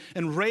need,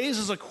 and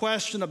raises a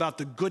question about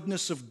the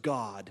goodness of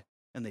God,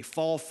 and they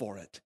fall for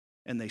it,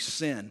 and they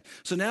sin.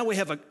 So now we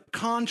have a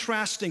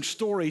contrasting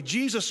story.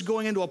 Jesus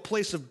going into a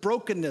place of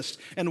brokenness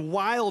and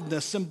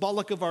wildness,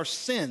 symbolic of our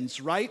sins,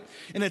 right?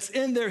 And it's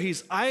in there,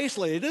 he's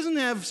isolated. He doesn't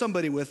have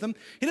somebody with him.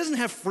 He doesn't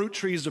have fruit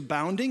trees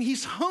abounding.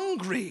 He's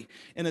hungry,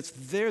 and it's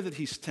there that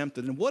he's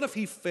tempted. And what if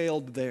he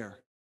failed there?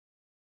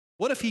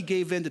 What if he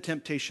gave in to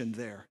temptation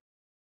there?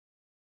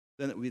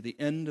 Then it would be the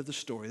end of the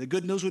story. The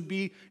good news would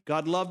be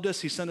God loved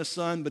us, he sent a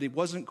son, but he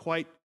wasn't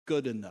quite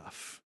good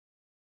enough.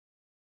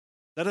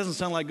 That doesn't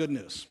sound like good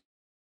news.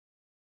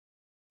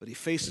 But he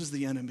faces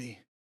the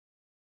enemy,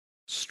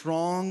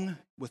 strong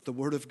with the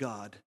word of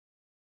God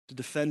to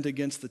defend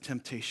against the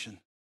temptation.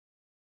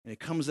 And he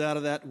comes out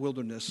of that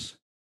wilderness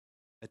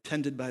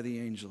attended by the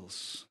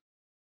angels.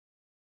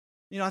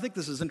 You know, I think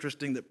this is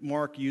interesting that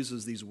Mark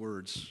uses these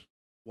words,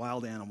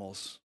 wild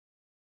animals.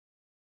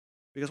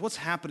 Because what's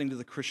happening to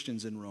the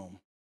Christians in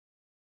Rome?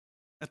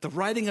 At the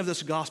writing of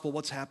this gospel,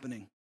 what's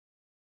happening?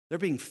 They're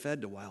being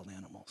fed to wild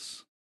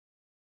animals.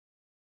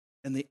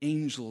 And the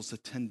angels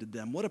attended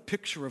them. What a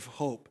picture of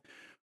hope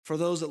for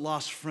those that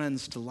lost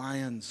friends to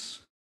lions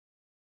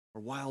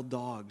or wild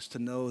dogs, to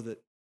know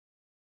that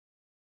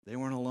they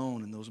weren't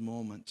alone in those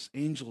moments.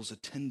 Angels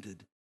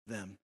attended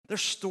them.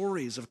 There's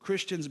stories of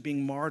Christians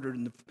being martyred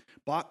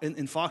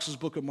in Fox's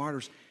Book of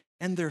Martyrs,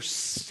 and they're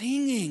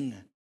singing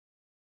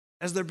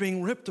as they're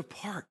being ripped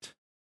apart.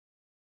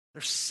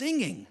 They're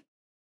singing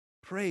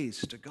praise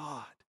to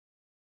God.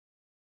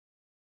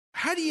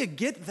 How do you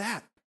get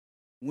that?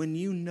 When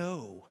you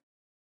know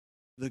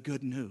the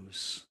good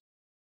news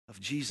of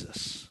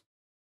Jesus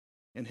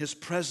and his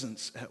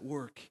presence at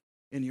work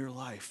in your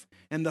life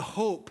and the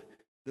hope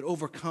that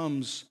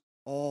overcomes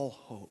all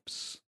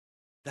hopes.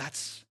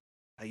 That's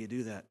how you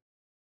do that.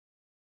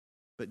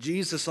 But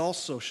Jesus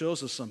also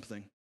shows us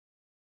something.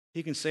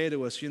 He can say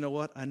to us, you know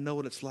what? I know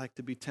what it's like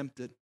to be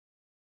tempted.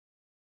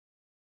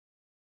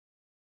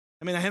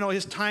 I mean, I know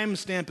his time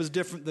stamp is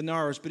different than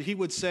ours, but he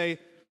would say,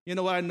 you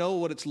know what? I know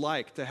what it's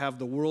like to have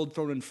the world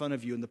thrown in front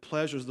of you and the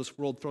pleasures of this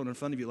world thrown in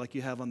front of you like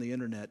you have on the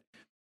internet.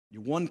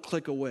 You're one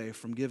click away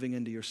from giving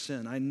into your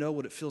sin. I know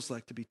what it feels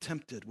like to be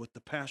tempted with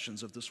the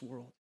passions of this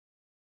world.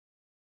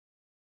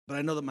 But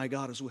I know that my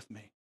God is with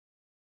me.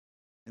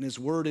 And his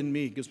word in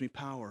me gives me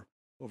power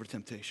over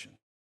temptation.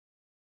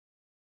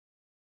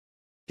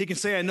 He can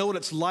say, I know what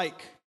it's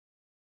like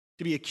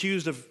to be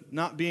accused of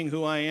not being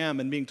who I am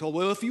and being told,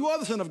 well, if you are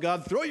the Son of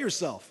God, throw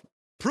yourself,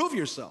 prove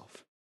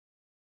yourself.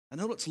 I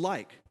know what it's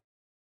like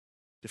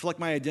to feel like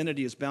my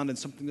identity is bound in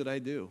something that I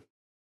do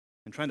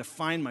and trying to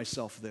find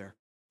myself there,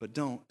 but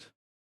don't.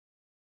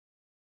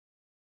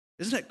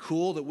 Isn't it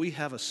cool that we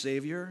have a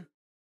Savior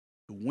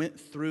who went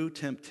through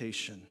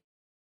temptation,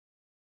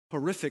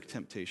 horrific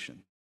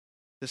temptation,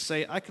 to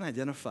say, I can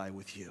identify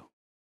with you.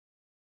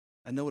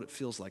 I know what it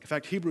feels like. In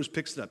fact, Hebrews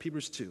picks it up,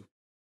 Hebrews 2,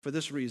 for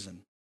this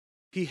reason.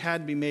 He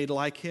had to be made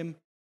like him,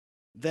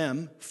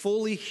 them,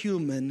 fully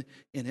human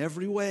in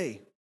every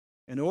way,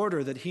 in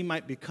order that he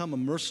might become a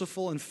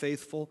merciful and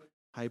faithful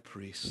high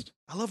priest.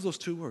 I love those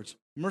two words.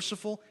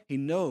 Merciful, he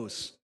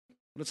knows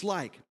what it's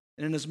like.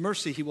 And in his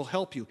mercy, he will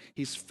help you.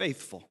 He's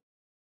faithful,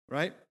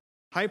 right?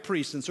 High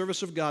priest in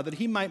service of God, that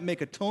he might make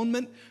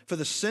atonement for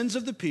the sins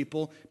of the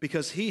people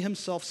because he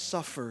himself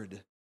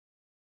suffered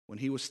when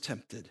he was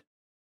tempted.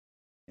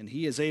 And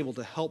he is able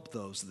to help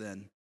those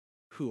then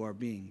who are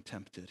being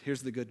tempted.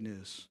 Here's the good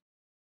news.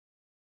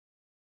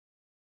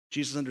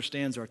 Jesus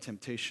understands our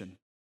temptation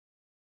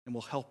and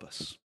will help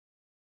us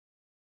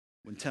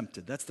when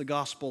tempted. That's the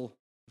Gospel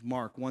of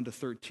Mark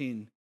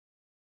 1-13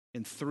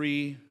 in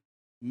 3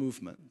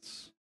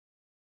 movements.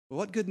 Well,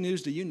 what good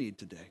news do you need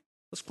today?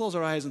 Let's close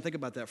our eyes and think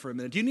about that for a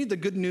minute. Do you need the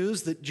good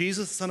news that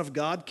Jesus, the Son of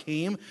God,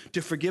 came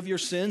to forgive your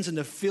sins and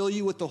to fill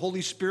you with the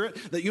Holy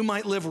Spirit that you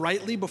might live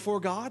rightly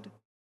before God?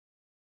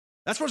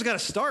 That's where it's got to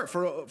start.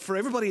 For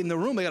everybody in the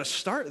room, they got to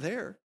start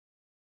there.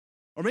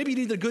 Or maybe you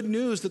need the good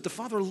news that the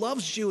Father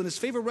loves you and his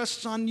favor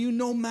rests on you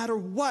no matter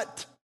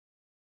what,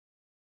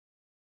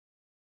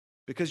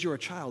 because you're a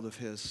child of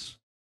his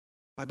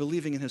by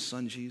believing in his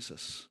Son,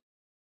 Jesus.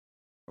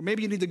 Or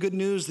maybe you need the good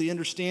news that he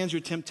understands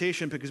your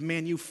temptation because,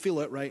 man, you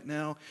feel it right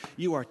now.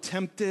 You are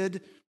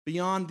tempted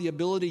beyond the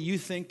ability you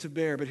think to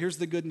bear. But here's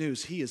the good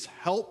news. He is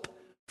help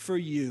for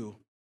you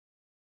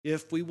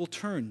if we will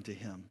turn to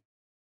him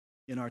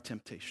in our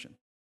temptation.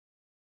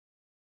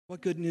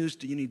 What good news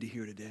do you need to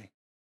hear today?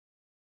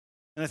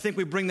 And I think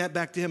we bring that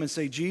back to him and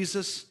say,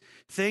 Jesus,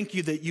 thank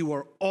you that you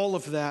are all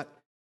of that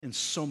and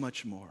so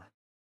much more.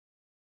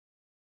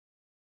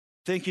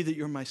 Thank you that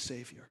you're my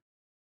Savior.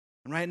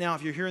 And right now,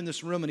 if you're here in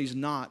this room and he's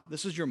not,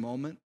 this is your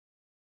moment.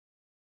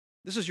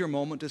 This is your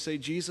moment to say,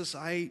 Jesus,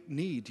 I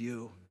need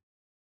you.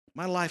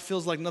 My life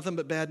feels like nothing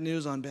but bad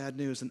news on bad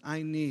news, and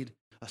I need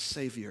a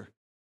Savior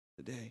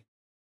today.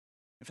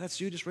 If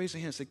that's you, just raise your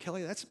hand and say,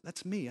 Kelly,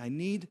 that's me. I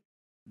need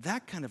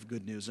that kind of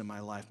good news in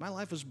my life. My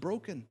life is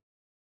broken.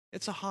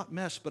 It's a hot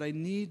mess, but I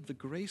need the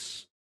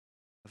grace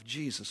of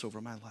Jesus over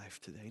my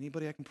life today.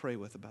 Anybody I can pray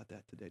with about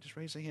that today? Just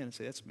raise a hand and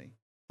say, that's me.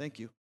 Thank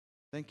you.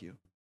 Thank you.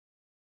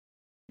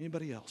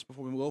 Anybody else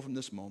before we go from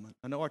this moment?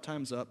 I know our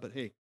time's up, but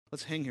hey,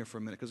 let's hang here for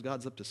a minute because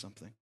God's up to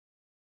something.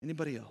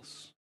 Anybody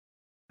else?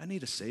 I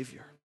need a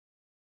Savior.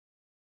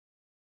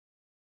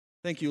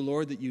 Thank you,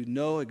 Lord, that you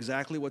know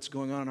exactly what's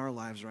going on in our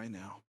lives right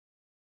now.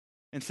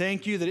 And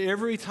thank you that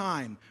every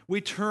time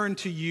we turn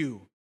to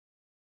you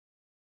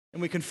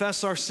and we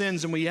confess our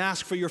sins and we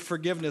ask for your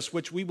forgiveness,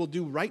 which we will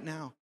do right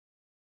now,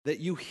 that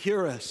you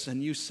hear us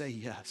and you say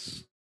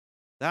yes.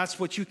 That's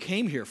what you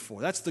came here for.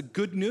 That's the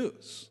good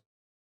news.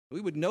 We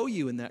would know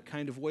you in that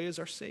kind of way as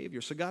our Savior.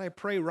 So God, I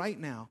pray right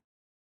now,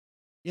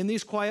 in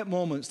these quiet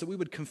moments, that we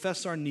would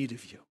confess our need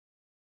of you.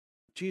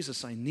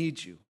 Jesus, I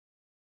need you.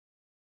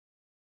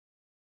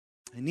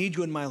 I need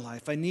you in my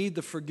life. I need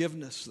the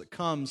forgiveness that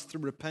comes through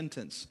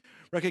repentance,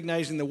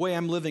 recognizing the way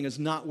I'm living is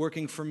not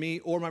working for me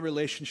or my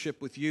relationship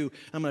with you.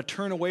 I'm going to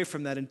turn away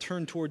from that and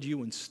turn toward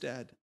you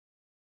instead.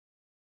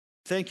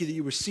 Thank you that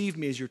you received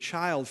me as your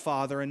child,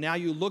 Father, and now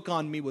you look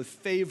on me with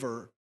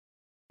favor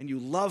and you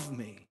love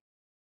me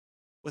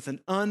with an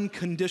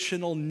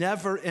unconditional,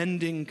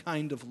 never-ending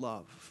kind of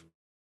love.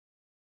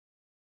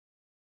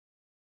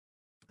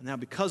 And now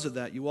because of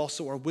that, you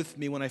also are with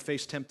me when I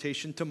face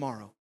temptation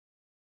tomorrow.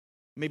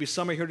 Maybe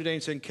some are here today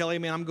and saying, Kelly,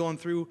 man, I'm going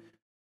through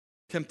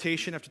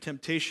temptation after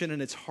temptation,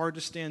 and it's hard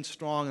to stand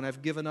strong, and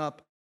I've given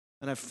up,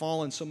 and I've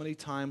fallen so many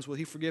times. Will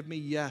he forgive me?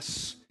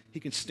 Yes. He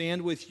can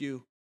stand with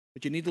you.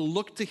 But you need to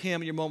look to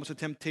him in your moments of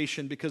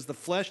temptation because the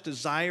flesh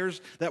desires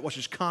that which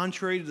is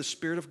contrary to the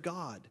Spirit of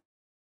God.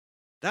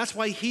 That's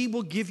why he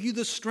will give you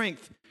the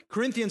strength.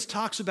 Corinthians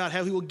talks about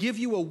how he will give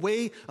you a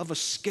way of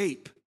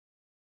escape.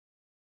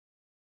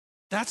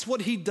 That's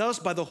what he does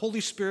by the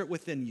Holy Spirit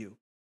within you.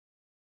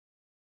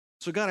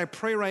 So God, I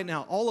pray right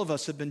now, all of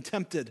us have been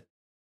tempted.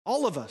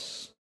 All of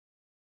us.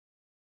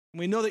 And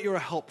we know that you're a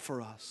help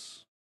for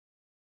us.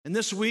 And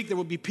this week, there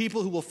will be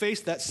people who will face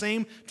that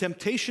same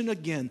temptation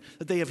again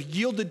that they have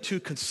yielded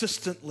to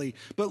consistently.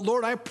 But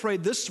Lord, I pray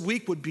this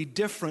week would be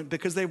different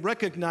because they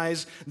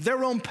recognize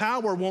their own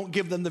power won't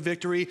give them the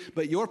victory,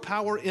 but your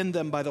power in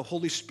them by the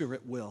Holy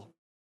Spirit will.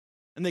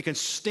 And they can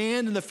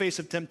stand in the face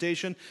of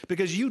temptation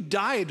because you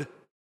died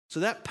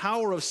so that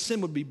power of sin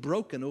would be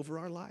broken over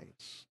our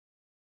lives.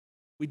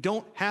 We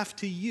don't have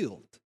to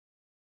yield.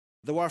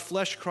 Though our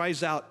flesh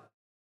cries out,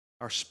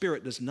 our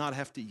spirit does not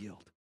have to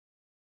yield.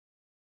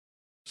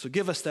 So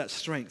give us that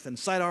strength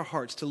inside our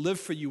hearts to live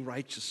for you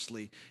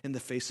righteously in the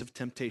face of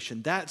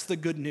temptation. That's the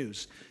good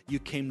news you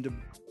came to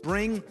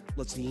bring.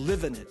 Let's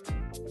live in it.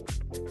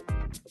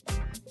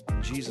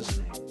 In Jesus'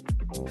 name,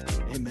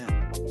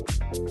 amen.